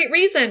another great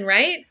reason,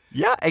 right?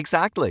 Yeah,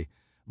 exactly.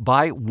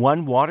 Buy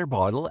one water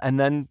bottle and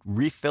then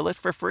refill it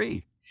for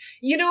free.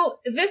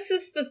 This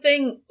is the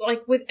thing,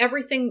 with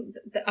everything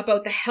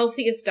about the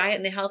healthiest diet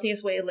and the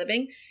healthiest way of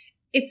living,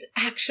 it's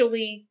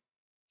actually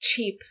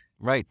cheap.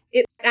 Right.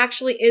 It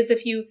actually is.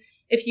 If you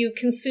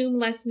consume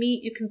less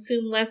meat, you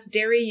consume less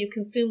dairy, you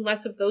consume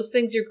less of those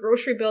things, your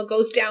grocery bill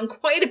goes down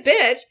quite a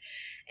bit,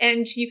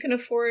 and you can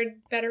afford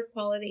better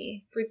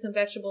quality fruits and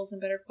vegetables and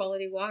better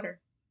quality water.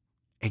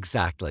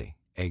 Exactly.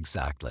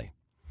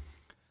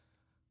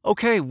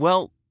 Okay,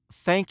 well,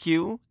 thank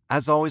you.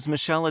 As always,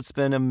 Michelle, it's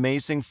been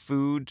amazing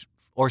food,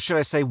 or should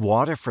I say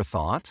water for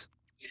thought.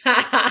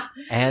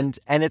 And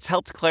it's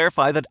helped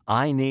clarify that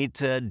I need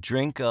to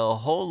drink a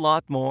whole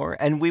lot more.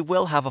 And we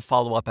will have a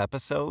follow-up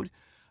episode,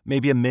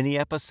 maybe a mini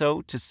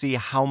episode, to see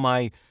how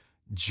my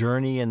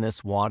journey in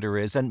this water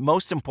is. And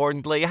most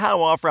importantly,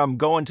 how often I'm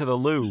going to the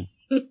loo.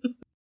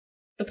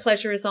 The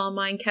pleasure is all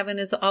mine, Kevin,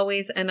 as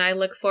always. And I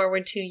look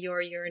forward to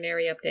your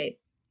urinary update.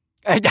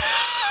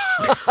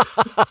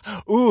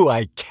 Ooh,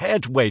 I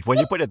can't wait when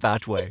you put it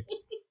that way.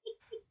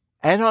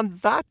 And on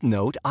that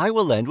note, I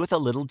will end with a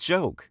little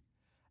joke.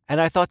 And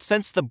I thought,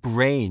 since the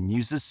brain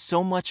uses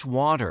so much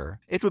water,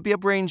 it would be a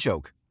brain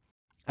joke.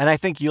 And I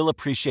think you'll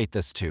appreciate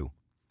this too.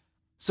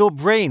 So a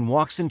brain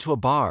walks into a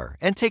bar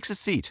and takes a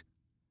seat.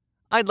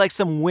 "I'd like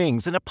some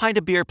wings and a pint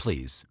of beer,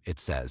 please," it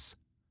says.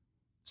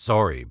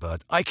 "Sorry,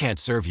 but I can't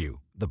serve you,"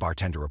 the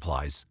bartender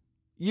replies.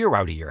 "You're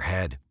out of your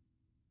head."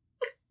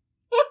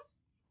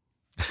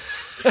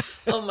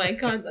 Oh my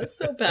God, that's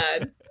so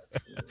bad.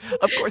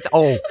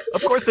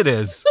 Of course it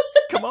is.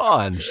 Come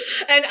on.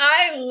 And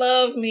I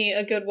love me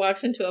a good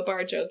walks into a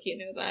bar joke, you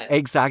know that.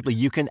 Exactly.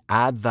 You can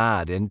add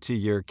that into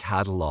your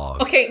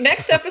catalog. Okay,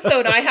 next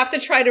episode, I have to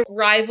try to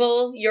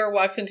rival your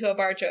walks into a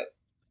bar joke.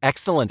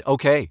 Excellent.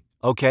 Okay.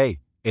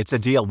 It's a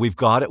deal. We've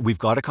got it. We've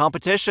got a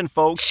competition,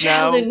 folks.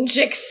 Challenge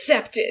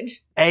accepted.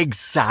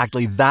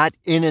 Exactly. That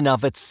in and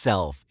of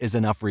itself is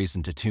enough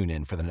reason to tune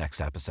in for the next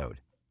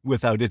episode.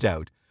 Without a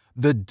doubt.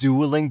 The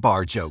dueling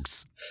bar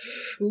jokes.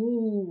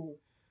 Ooh.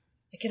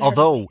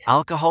 Although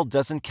alcohol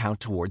doesn't count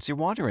towards your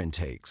water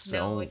intake.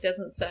 So no, it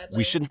doesn't, sadly.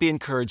 We shouldn't be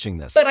encouraging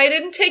this. But I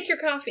didn't take your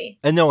coffee.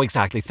 No,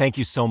 exactly. Thank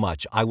you so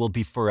much. I will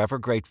be forever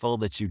grateful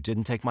that you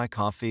didn't take my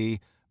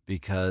coffee,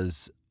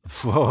 because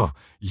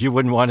you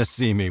wouldn't want to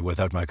see me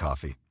without my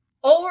coffee.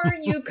 Or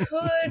you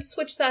could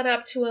switch that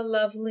up to a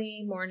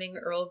lovely morning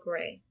Earl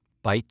Grey.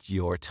 Bite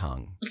your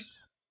tongue.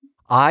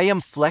 I am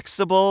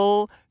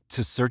flexible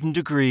to certain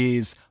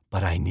degrees,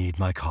 but I need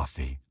my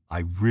coffee.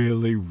 I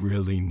really,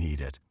 really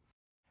need it.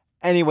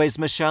 Anyways,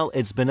 Michelle,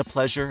 it's been a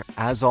pleasure,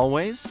 as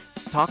always.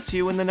 Talk to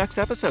you in the next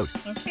episode.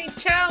 Okay,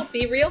 ciao.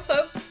 Be real,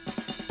 folks.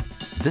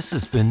 This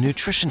has been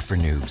Nutrition for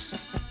Noobs.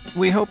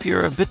 We hope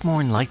you're a bit more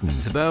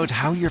enlightened about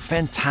how your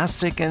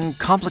fantastic and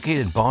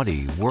complicated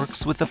body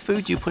works with the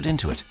food you put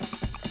into it.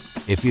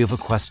 If you have a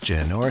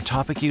question or a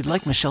topic you'd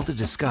like Michelle to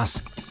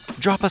discuss,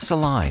 drop us a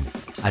line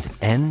at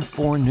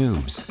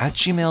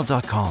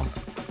n4noobs@gmail.com.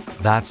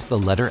 That's the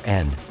letter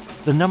N,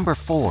 the number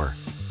 4,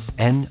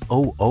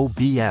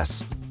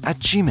 NOOBS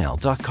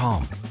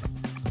 @gmail.com.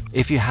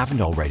 If you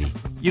haven't already,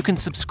 you can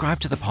subscribe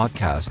to the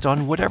podcast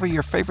on whatever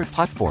your favorite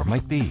platform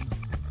might be.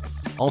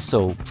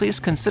 Also, please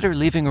consider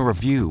leaving a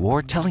review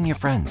or telling your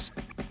friends.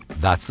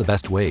 That's the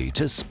best way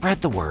to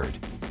spread the word.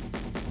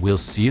 We'll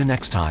see you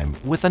next time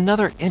with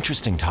another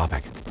interesting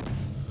topic.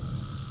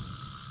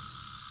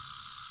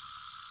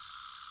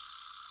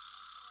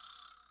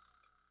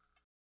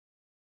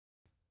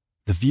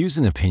 The views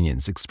and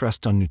opinions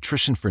expressed on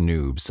Nutrition for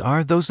Noobs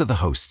are those of the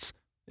hosts.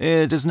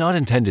 It is not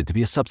intended to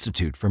be a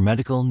substitute for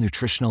medical,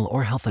 nutritional,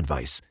 or health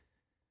advice.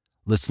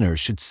 Listeners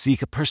should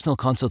seek a personal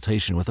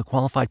consultation with a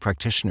qualified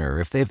practitioner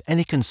if they have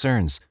any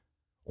concerns,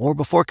 or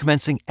before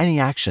commencing any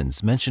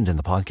actions mentioned in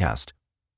the podcast.